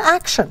taken an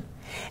action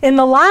in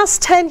the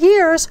last 10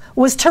 years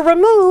was to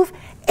remove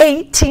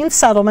 18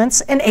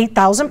 settlements and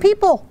 8,000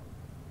 people.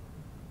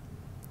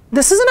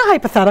 This isn't a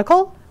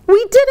hypothetical.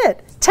 We did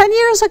it 10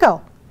 years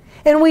ago.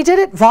 And we did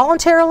it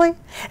voluntarily,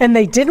 and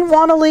they didn't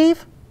want to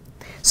leave.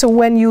 So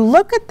when you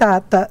look at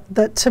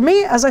that, to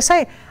me, as I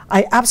say,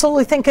 I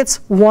absolutely think it's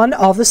one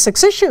of the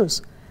 6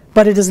 issues,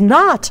 but it is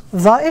not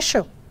the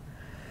issue.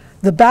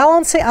 The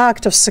balancing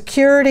act of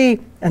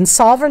security and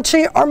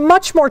sovereignty are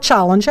much more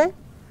challenging.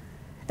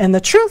 And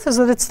the truth is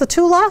that it's the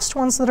 2 last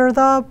ones that are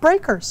the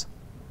breakers.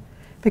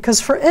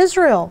 Because for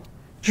Israel,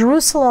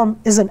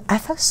 Jerusalem is an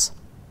ethos.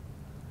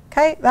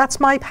 Okay, that's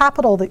my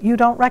capital that you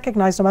don't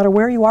recognize no matter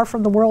where you are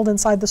from the world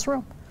inside this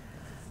room.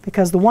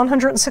 Because the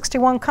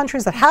 161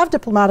 countries that have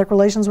diplomatic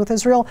relations with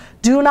Israel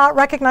do not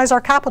recognize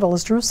our capital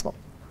as Jerusalem,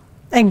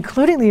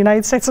 including the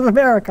United States of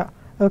America.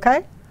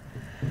 Okay?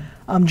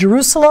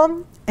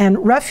 Jerusalem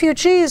and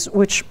refugees,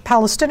 which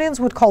Palestinians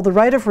would call the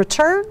right of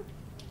return,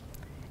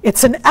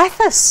 it's an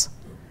ethos.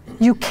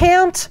 You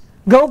can't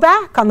go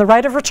back on the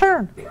right of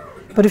return.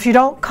 But if you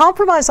don't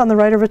compromise on the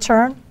right of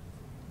return,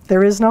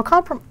 there is no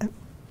compromise.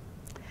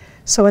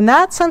 So in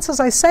that sense, as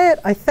I say it,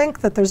 I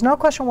think that there's no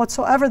question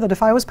whatsoever that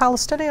if I was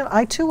Palestinian,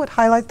 I too would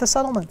highlight the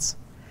settlements.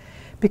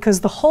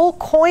 Because the whole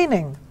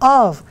coining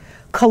of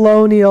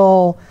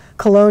colonialism,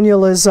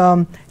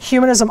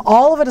 humanism,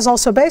 all of it is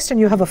also based, and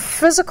you have a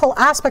physical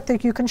aspect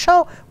that you can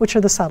show, which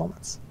are the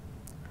settlements.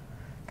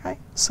 Okay?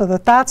 So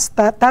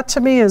that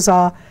to me is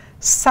a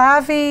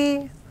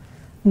savvy,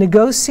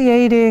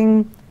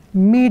 negotiating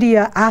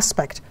media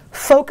aspect.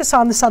 Focus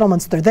on the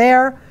settlements. They're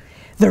there.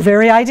 They're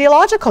very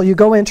ideological. You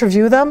go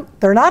interview them.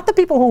 They're not the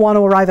people who want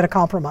to arrive at a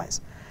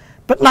compromise.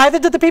 But neither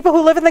did the people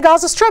who live in the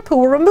Gaza Strip who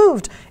were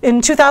removed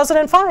in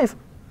 2005.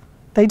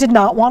 They did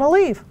not want to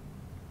leave.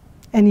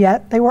 And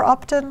yet they were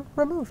upped and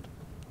removed.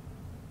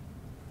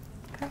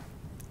 Okay,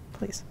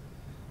 please.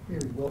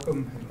 Miri,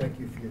 welcome and thank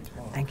you for your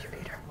talk. Thank you,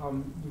 Peter.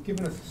 You've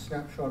given us a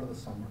snapshot of the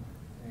summer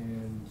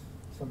and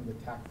some of the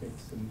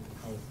tactics and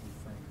how it's been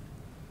framed.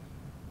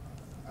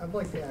 I'd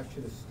like to ask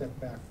you to step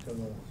back to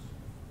the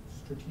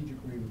strategic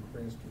or even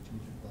grand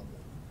strategic level.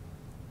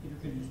 Peter,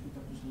 could you speak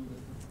up just a little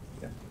bit?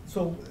 Yeah.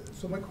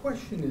 So my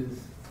question is,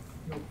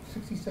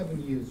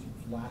 67 years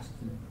you've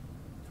lasted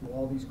through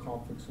all these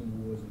conflicts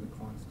and wars and the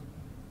constant.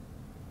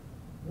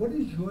 What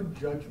is your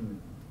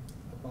judgment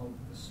about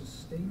the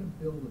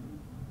sustainability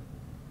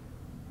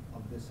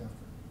of this effort?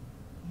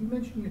 You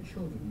mentioned your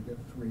children, you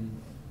got 3,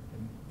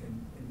 and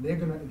they're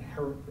going to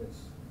inherit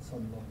this at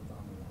some level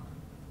down the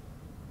line.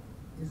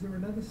 Is there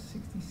another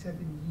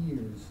 67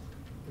 years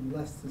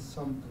unless there's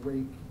some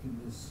break in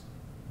this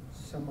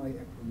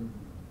semi-equilibrium?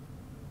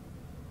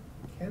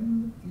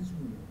 Can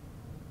Israel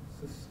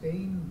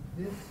sustain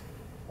this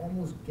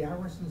almost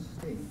garrison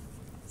state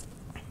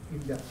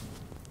indefinitely?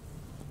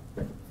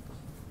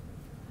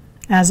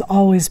 As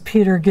always,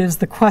 Peter gives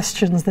the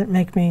questions that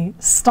make me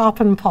stop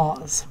and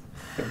pause.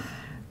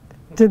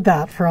 Did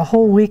that for a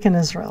whole week in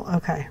Israel.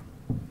 Okay.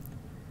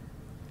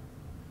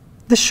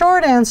 The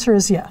short answer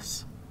is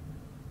yes.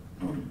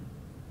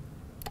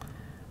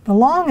 The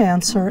long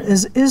answer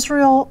is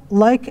Israel,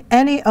 like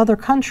any other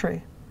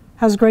country,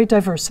 has great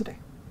diversity.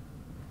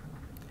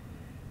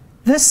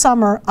 This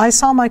summer, I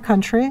saw my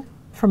country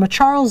from a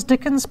Charles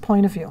Dickens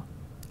point of view.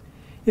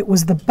 It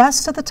was the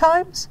best of the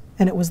times,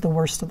 and it was the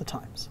worst of the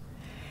times.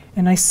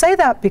 And I say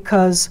that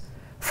because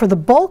for the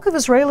bulk of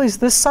Israelis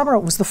this summer, it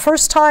was the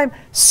first time,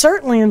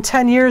 certainly in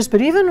 10 years,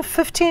 but even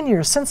 15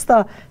 years, since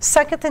the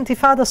Second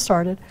Intifada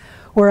started,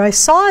 where I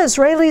saw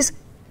Israelis,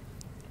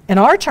 in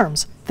our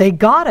terms, they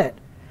got it.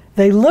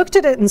 They looked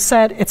at it and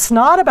said, it's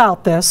not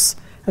about this.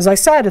 As I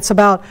said, it's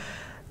about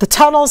the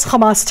tunnels,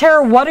 Hamas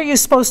terror. What are you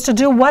supposed to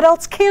do? What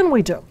else can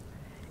we do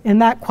in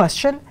that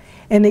question?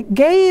 And it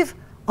gave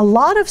a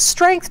lot of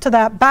strength to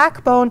that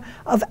backbone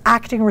of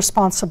acting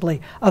responsibly,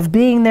 of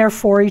being there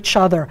for each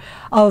other,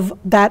 of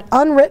that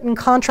unwritten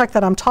contract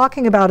that I'm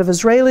talking about of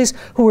Israelis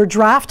who were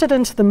drafted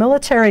into the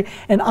military.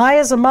 And I,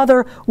 as a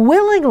mother,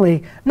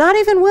 willingly, not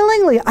even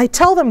willingly, I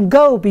tell them,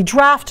 go, be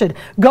drafted,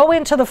 go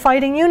into the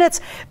fighting units,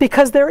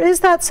 because there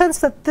is that sense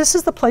that this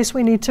is the place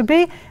we need to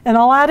be, and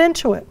I'll add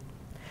into it.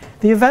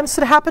 The events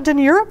that happened in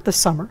Europe this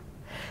summer,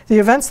 the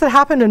events that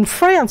happened in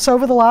France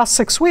over the last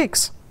 6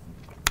 weeks,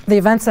 the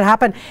events that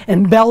happened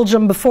in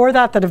Belgium before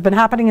that have been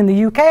happening in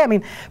the UK, I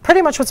mean,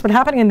 pretty much what's been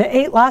happening in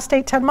the last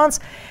 8-10 months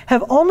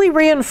have only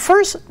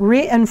reinforced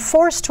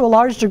to a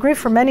large degree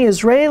for many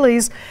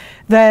Israelis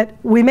that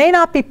we may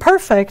not be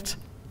perfect,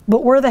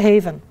 but we're the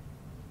haven,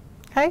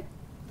 okay?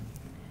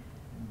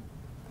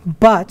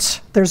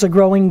 But there's a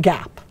growing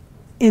gap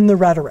in the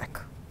rhetoric.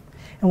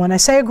 And when I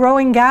say a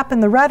growing gap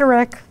in the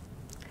rhetoric,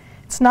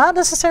 it's not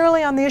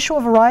necessarily on the issue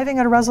of arriving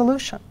at a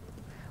resolution.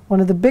 One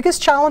of the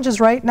biggest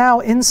challenges right now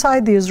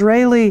inside the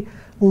Israeli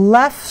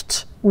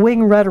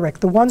left-wing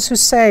rhetoric, the ones who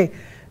say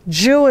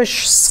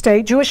Jewish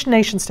state, Jewish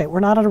nation state,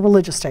 we're not a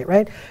religious state,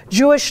 right?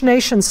 Jewish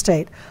nation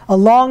state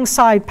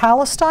alongside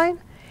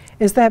Palestine,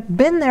 is that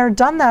been there,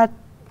 done that,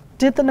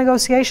 did the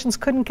negotiations,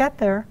 couldn't get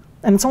there,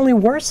 and it's only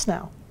worse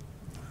now.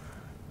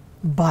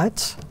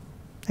 But,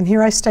 and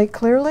here I state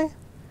clearly,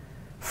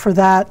 for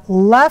that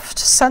left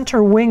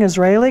center wing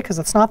Israeli, because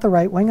it's not the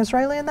right wing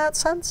Israeli in that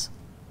sense,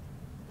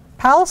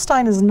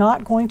 Palestine is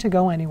not going to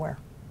go anywhere.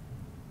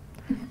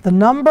 The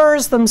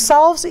numbers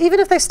themselves, even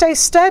if they stay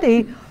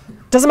steady,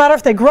 doesn't matter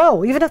if they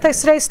grow, even if they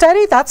stay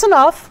steady, that's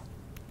enough,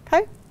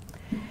 okay?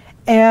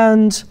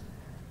 And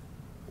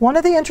one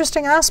of the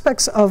interesting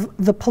aspects of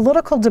the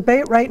political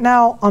debate right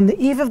now on the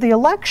eve of the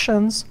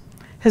elections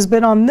has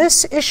been on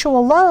this issue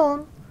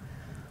alone,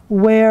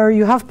 where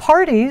you have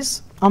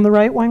parties on the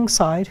right-wing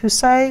side who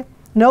say,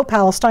 no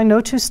Palestine,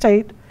 no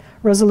two-state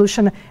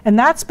resolution, and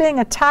that's being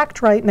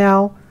attacked right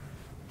now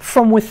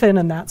from within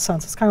in that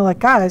sense. It's kind of like,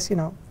 guys, you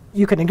know,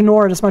 you can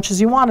ignore it as much as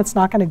you want, it's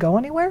not going to go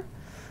anywhere.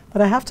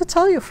 But I have to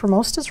tell you, for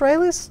most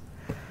Israelis,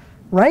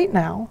 right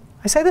now,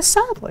 I say this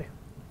sadly,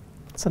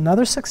 it's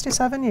another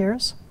 67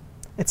 years.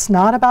 It's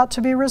not about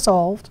to be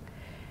resolved.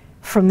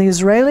 From the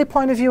Israeli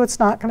point of view, it's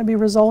not going to be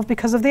resolved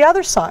because of the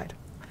other side.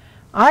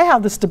 I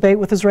have this debate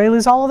with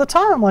Israelis all of the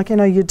time, like, you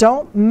know, you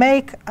don't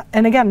make,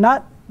 and again,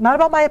 not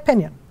about my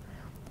opinion,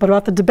 but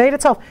about the debate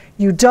itself.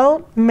 You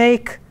don't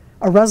make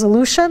a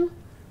resolution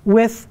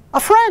with a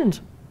friend.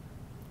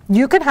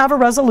 You can have a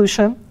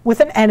resolution with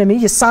an enemy.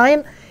 You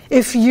sign,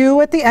 if you,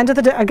 at the end of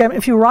the day, again,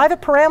 if you arrive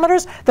at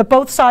parameters that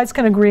both sides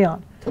can agree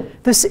on.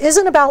 This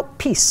isn't about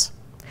peace.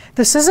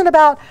 This isn't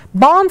about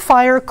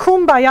bonfire,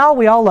 kumbaya,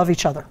 we all love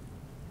each other.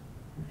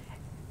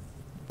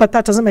 But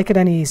that doesn't make it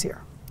any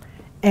easier.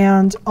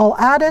 And I'll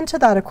add into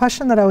that a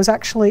question that I was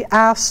actually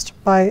asked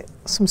by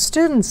some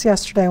students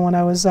yesterday when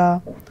I was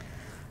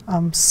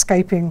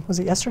Skyping. Was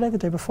it yesterday, the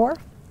day before?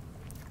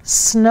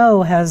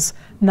 Snow has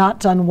not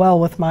done well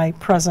with my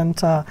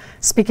present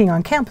speaking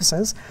on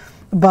campuses.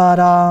 But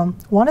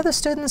one of the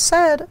students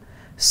said,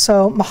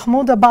 so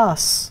Mahmoud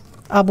Abbas,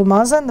 Abu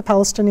Mazen, the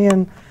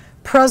Palestinian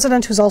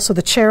president, who's also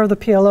the chair of the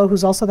PLO,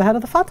 who's also the head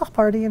of the Fatah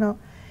party, you know,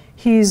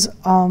 he's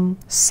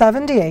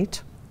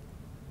 78.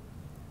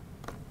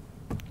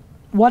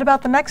 What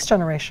about the next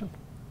generation?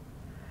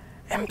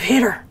 And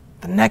Peter,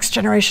 the next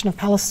generation of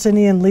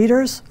Palestinian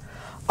leaders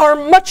are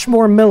much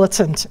more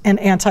militant and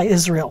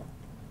anti-Israel.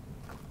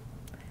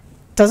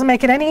 Doesn't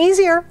make it any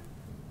easier,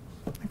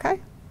 okay,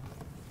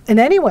 in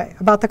any way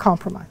about the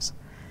compromise.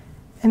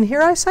 And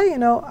here I say, you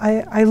know,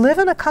 I live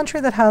in a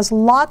country that has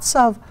lots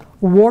of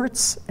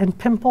warts and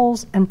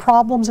pimples and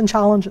problems and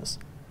challenges.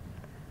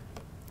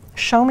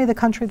 Show me the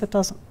country that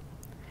doesn't.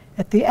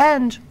 At the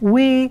end,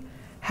 we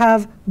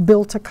have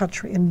built a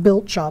country and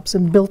built jobs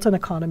and built an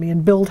economy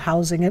and built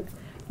housing, and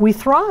we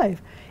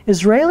thrive.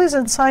 Israelis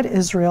inside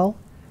Israel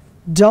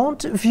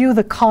don't view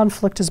the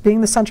conflict as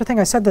being the central thing.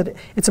 I said that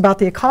it's about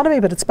the economy,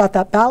 but it's about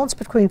that balance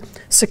between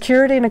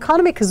security and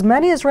economy, because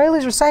many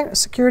Israelis are saying,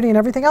 security and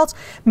everything else,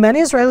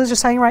 many Israelis are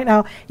saying right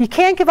now, you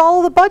can't give all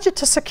of the budget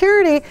to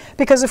security,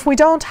 because if we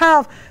don't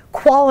have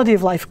quality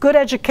of life, good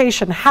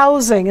education,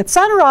 housing,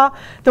 etc.,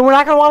 then we're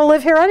not going to want to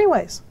live here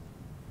anyways.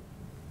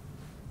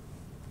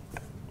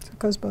 So it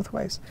goes both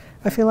ways.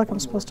 I feel like I'm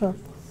supposed to,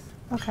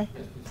 okay,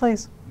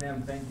 please.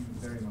 Ma'am, thank you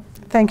very much.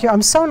 Thank you.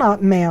 I'm so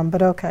not ma'am,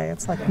 but okay.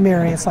 It's like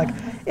Miri. It's like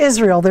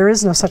Israel. There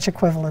is no such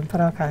equivalent, but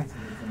okay.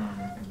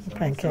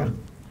 Thank you.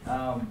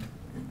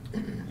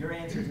 Your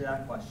answer to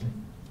that question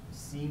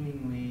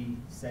seemingly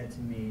said to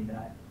me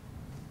that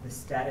the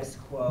status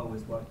quo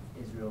is what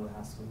Israel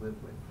has to live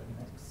with for the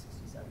next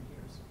 67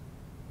 years.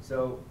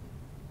 So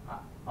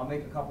I'll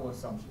make a couple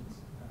assumptions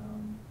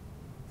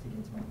to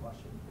get to my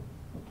question.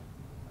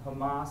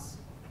 Hamas,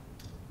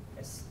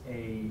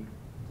 a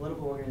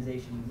political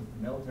organization with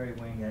a military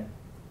wing that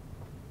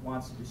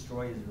wants to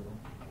destroy Israel,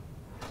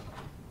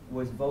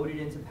 was voted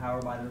into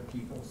power by their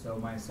people. So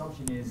my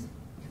assumption is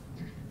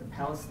the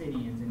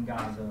Palestinians in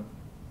Gaza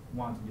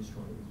want to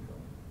destroy Israel.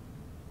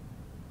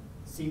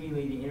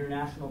 Seemingly, the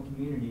international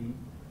community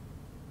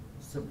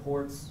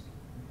supports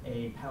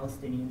a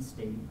Palestinian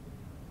state,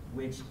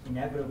 which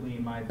inevitably,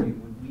 in my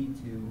view, would lead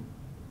to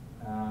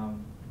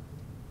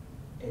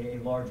a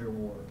larger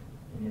war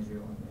in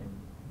Israel and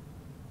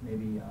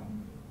maybe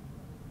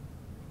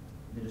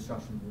the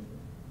destruction of Israel.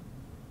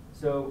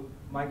 So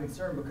my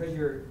concern, because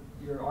your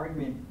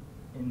argument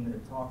in the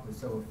talk was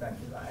so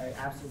effective, I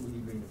absolutely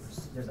agree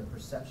that there's a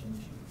perception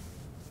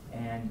issue.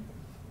 And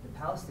the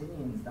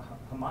Palestinians, the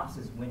Hamas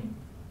is winning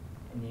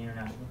in the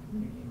international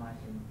community, in my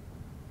opinion.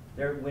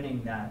 They're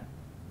winning that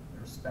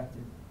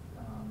perspective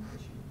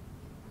issue.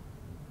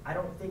 I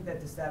don't think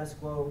that the status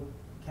quo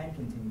can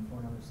continue for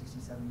another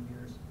 67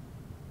 years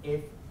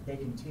if they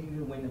continue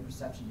to win the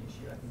perception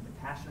issue. I think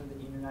the passion of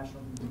the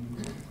international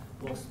community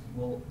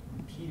will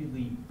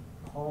repeatedly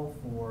call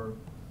for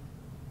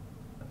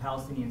a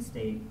Palestinian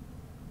state.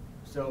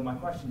 So my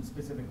question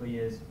specifically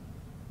is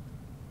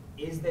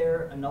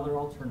there another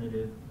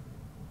alternative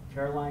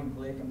Caroline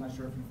Glick, I'm not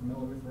sure if you're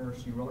familiar with her,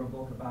 she wrote a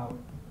book about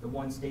the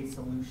one-state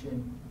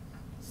solution,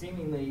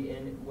 seemingly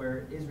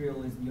where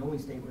Israel is the only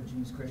state where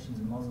Jews, Christians,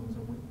 and Muslims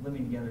are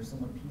living together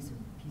somewhat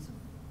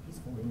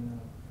peacefully in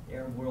the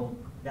Arab world.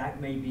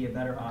 That may be a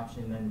better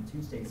option than the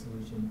two-state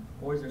solution,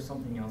 or is there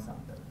something else out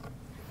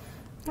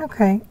there?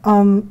 Okay.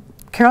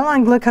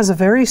 Caroline Glick has a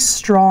very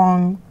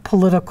strong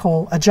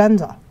political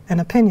agenda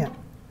and opinion.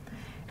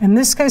 In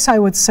this case, I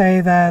would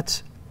say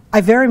that I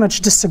very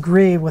much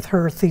disagree with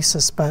her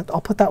thesis, but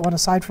I'll put that one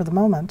aside for the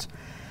moment,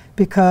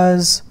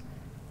 because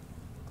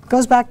it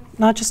goes back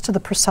not just to the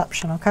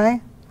perception,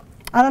 okay?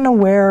 I don't know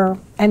where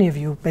any of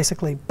you,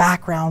 basically,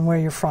 background, where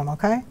you're from,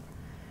 okay?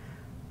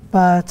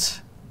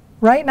 But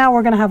right now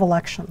we're going to have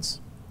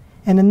elections.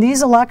 And in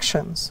these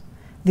elections,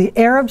 the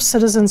Arab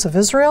citizens of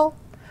Israel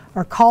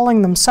are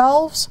calling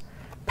themselves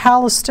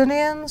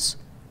Palestinians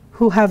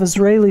who have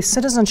Israeli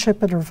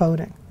citizenship and are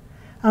voting.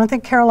 I don't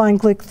think Caroline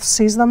Glick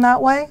sees them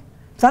that way.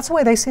 That's the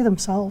way they see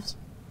themselves.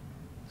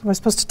 Am I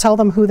supposed to tell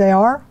them who they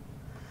are?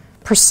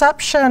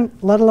 Perception,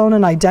 let alone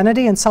an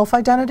identity and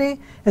self-identity,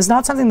 is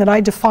not something that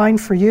I define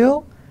for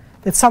you.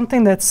 It's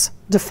something that's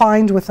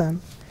defined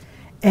within.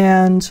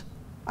 And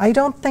I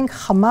don't think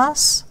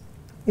Hamas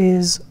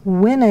is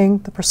winning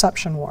the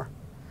perception war.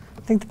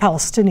 I think the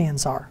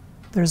Palestinians are.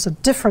 There's a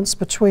difference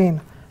between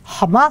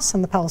Hamas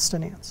and the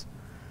Palestinians.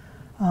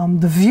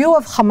 The view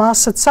of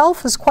Hamas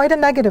itself is quite a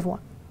negative one.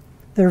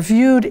 They're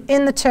viewed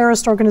in the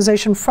terrorist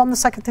organization from the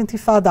Second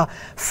Intifada,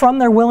 from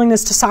their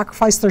willingness to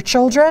sacrifice their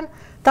children.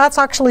 That's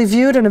actually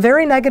viewed in a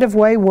very negative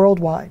way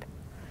worldwide.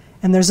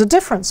 And there's a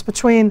difference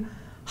between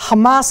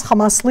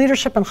Hamas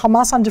leadership, and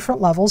Hamas on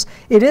different levels.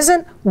 It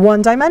isn't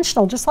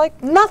one-dimensional, just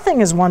like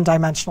nothing is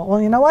one-dimensional. Well,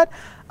 you know what?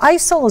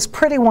 ISIL is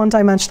pretty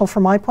one-dimensional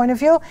from my point of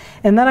view.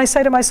 And then I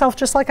say to myself,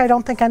 just like I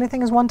don't think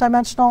anything is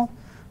one-dimensional,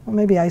 well,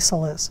 maybe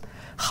ISIL is.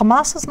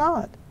 Hamas is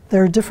not.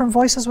 There are different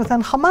voices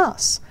within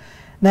Hamas.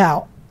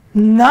 Now,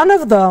 none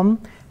of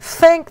them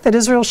think that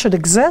Israel should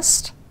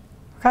exist,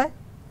 okay?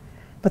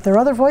 But there are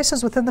other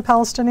voices within the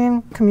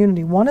Palestinian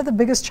community. One of the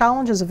biggest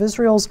challenges of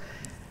Israel's,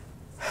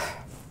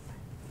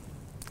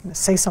 I'm going to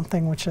say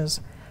something which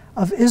is,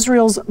 of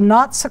Israel's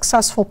not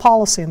successful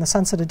policy in the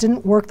sense that it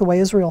didn't work the way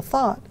Israel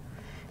thought,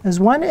 is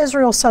when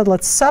Israel said,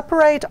 let's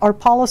separate our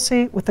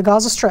policy with the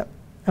Gaza Strip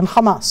and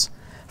Hamas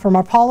from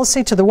our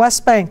policy to the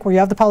West Bank, where you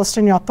have the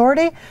Palestinian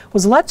Authority,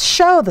 was let's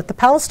show that the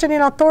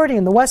Palestinian Authority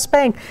in the West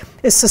Bank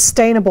is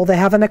sustainable. They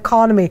have an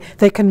economy.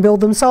 They can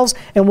build themselves,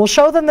 and we'll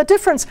show them the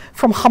difference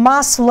from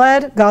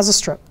Hamas-led Gaza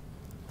Strip.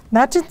 And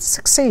that didn't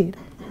succeed.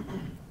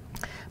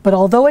 But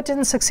although it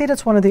didn't succeed,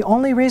 it's one of the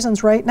only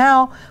reasons right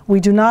now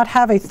we do not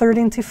have a third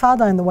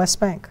intifada in the West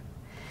Bank.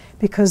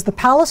 Because the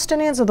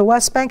Palestinians of the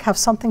West Bank have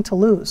something to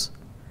lose.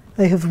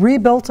 They have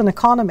rebuilt an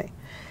economy.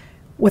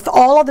 With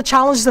all of the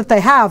challenges that they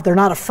have, they're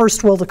not a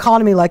first world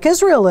economy like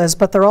Israel is,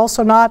 but they're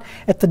also not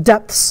at the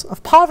depths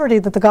of poverty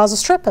that the Gaza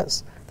Strip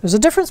is. There's a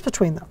difference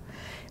between them.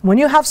 When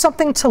you have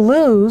something to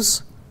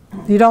lose,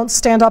 you don't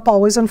stand up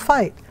always and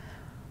fight.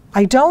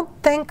 I don't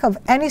think of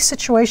any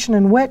situation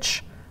in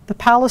which the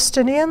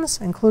Palestinians,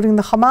 including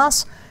the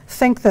Hamas,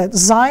 think that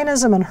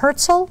Zionism and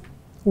Herzl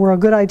were a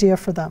good idea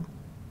for them.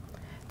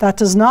 That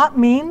does not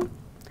mean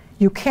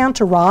you can't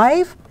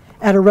arrive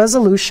at a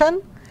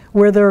resolution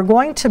where there are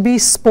going to be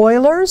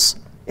spoilers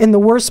in the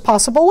worst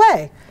possible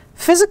way,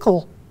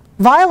 physical,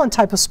 violent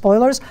type of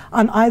spoilers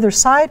on either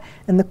side,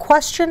 and the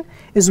question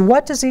is,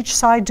 what does each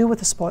side do with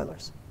the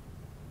spoilers?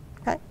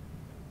 Okay?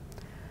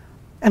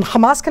 And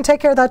Hamas can take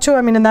care of that too.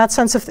 I mean, in that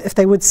sense, if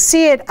they would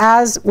see it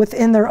as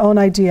within their own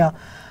idea.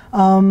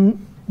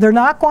 They're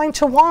not going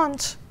to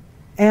want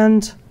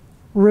and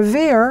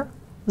revere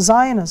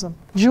Zionism.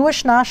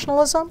 Jewish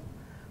nationalism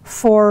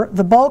for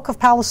the bulk of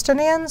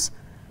Palestinians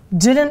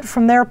didn't,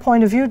 from their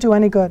point of view, do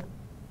any good.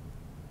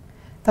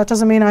 That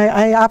doesn't mean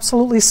I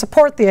absolutely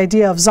support the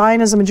idea of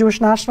Zionism and Jewish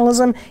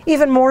nationalism,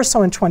 even more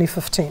so in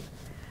 2015.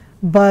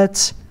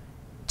 But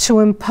to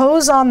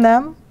impose on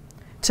them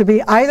to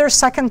be either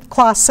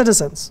second-class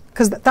citizens,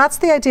 because that's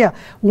the idea.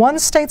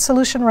 One-state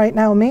solution right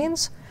now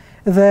means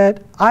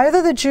that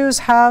either the Jews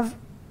have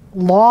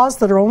laws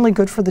that are only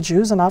good for the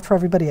Jews and not for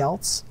everybody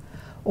else,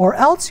 or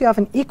else you have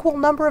an equal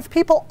number of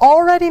people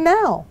already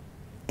now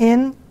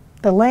in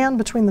the land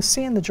between the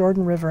sea and the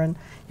Jordan River, and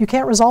you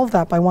can't resolve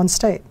that by one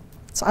state.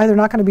 It's either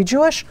not going to be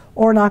Jewish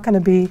or not going to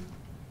be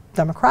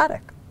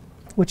democratic,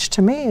 which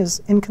to me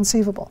is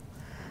inconceivable.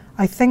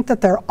 I think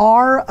that there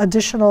are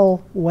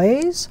additional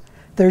ways.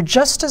 They're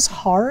just as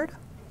hard.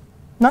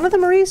 None of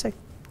them are easy.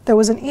 If there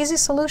was an easy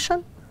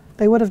solution,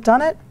 they would have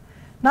done it.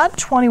 Not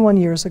 21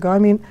 years ago. I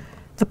mean,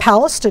 the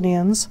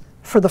Palestinians,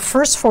 for the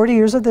first 40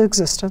 years of their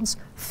existence,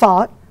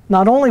 thought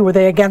not only were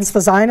they against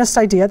the Zionist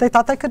idea, they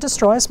thought they could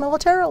destroy us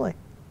militarily.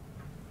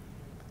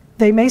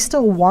 They may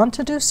still want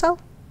to do so,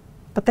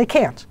 but they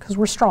can't because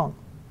we're strong.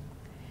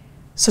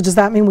 So does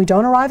that mean we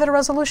don't arrive at a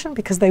resolution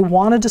because they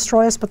want to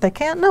destroy us but they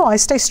can't? No, I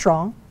stay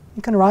strong.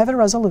 You can arrive at a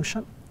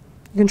resolution.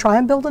 You can try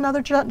and build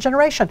another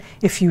generation.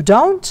 If you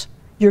don't,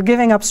 you're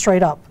giving up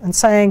straight up and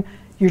saying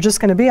you're just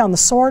going to be on the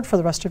sword for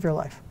the rest of your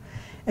life.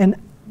 And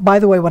by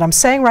the way, what I'm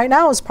saying right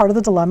now is part of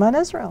the dilemma in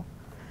Israel.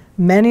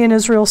 Many in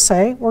Israel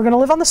say, we're going to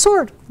live on the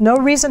sword. No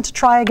reason to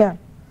try again.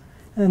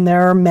 And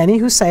there are many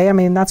who say, I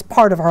mean, that's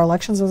part of our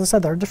elections. As I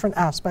said, there are different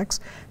aspects,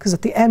 because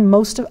at the end,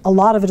 a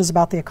lot of it is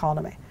about the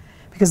economy.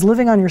 Because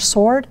living on your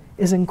sword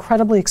is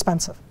incredibly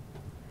expensive.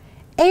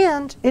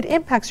 And it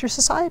impacts your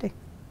society.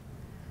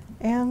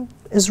 And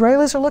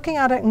Israelis are looking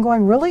at it and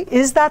going, really?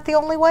 Is that the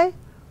only way?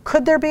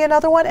 Could there be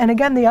another one? And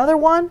again, the other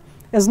one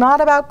is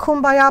not about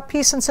kumbaya,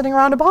 peace, and sitting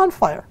around a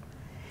bonfire.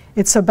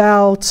 It's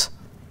about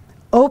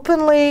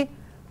openly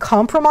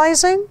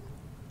compromising,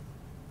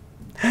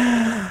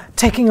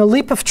 taking a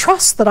leap of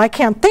trust that I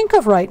can't think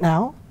of right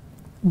now,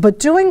 but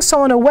doing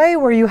so in a way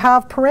where you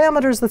have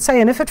parameters that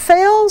say, and if it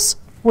fails,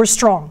 we're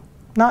strong,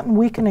 not in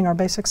weakening our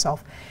basic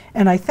self.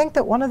 And I think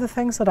that one of the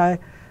things that I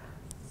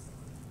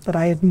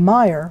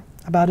admire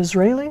about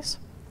Israelis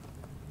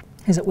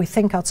is that we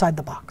think outside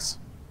the box.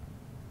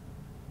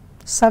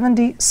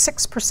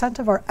 76%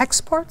 of our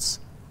exports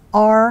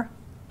are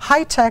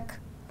high-tech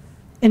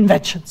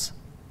inventions.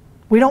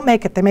 We don't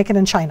make it, they make it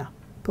in China,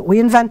 but we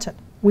invent it.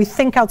 We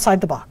think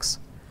outside the box.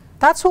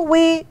 That's what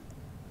we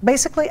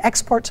basically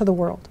export to the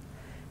world.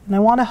 And I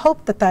want to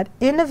hope that that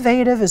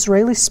innovative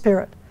Israeli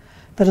spirit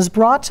that has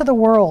brought to the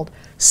world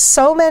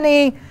so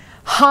many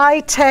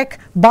high-tech,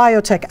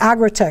 biotech,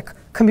 agri-tech,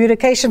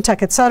 communication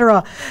tech,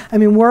 etc. I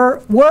mean,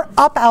 we're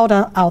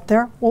out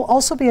there. We'll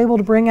also be able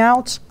to bring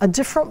out a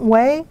different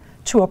way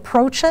to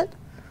approach it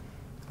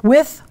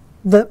with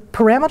the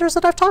parameters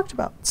that I've talked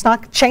about. It's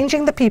not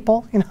changing the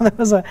people. You know, there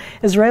was an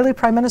Israeli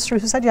prime minister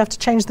who said you have to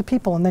change the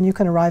people and then you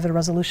can arrive at a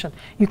resolution.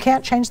 You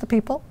can't change the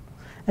people.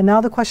 And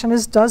now the question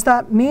is, does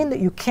that mean that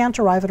you can't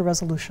arrive at a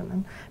resolution?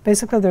 And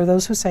basically there are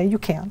those who say you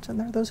can't, and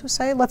there are those who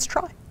say let's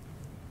try.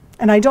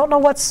 And I don't know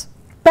what's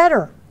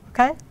better,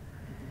 okay?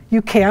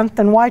 You can't,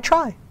 then why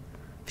try?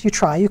 If you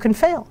try, you can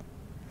fail.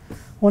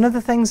 One of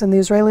the things in the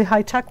Israeli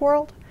high-tech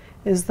world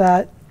is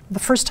that the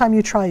first time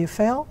you try, you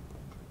fail.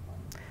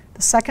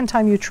 The second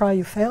time you try,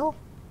 you fail.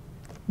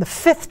 The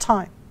fifth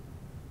time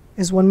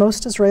is when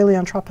most Israeli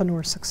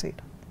entrepreneurs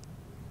succeed.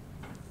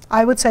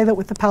 I would say that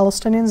with the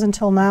Palestinians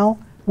until now,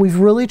 we've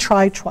really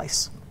tried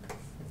twice,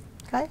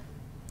 okay?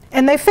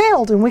 And they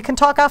failed, and we can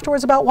talk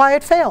afterwards about why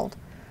it failed.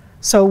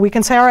 So we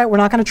can say, all right, we're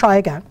not going to try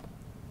again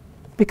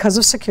because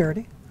of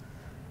security.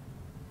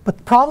 But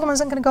the problem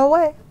isn't going to go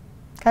away.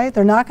 Okay?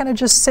 They're not going to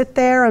just sit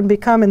there and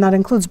become, and that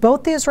includes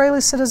both the Israeli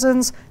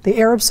citizens, the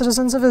Arab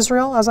citizens of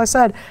Israel. As I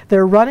said,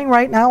 they're running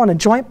right now on a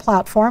joint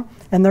platform,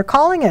 and they're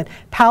calling it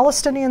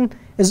Palestinians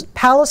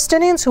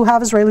who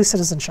have Israeli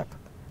citizenship.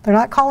 They're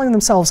not calling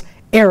themselves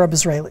Arab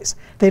Israelis.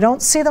 They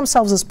don't see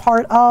themselves as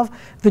part of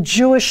the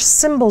Jewish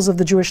symbols of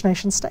the Jewish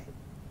nation state.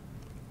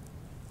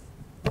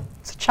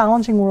 It's a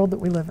challenging world that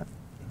we live in.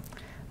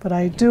 But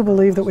I do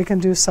believe that we can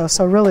do so.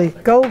 So really,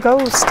 go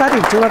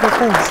study, do other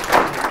things.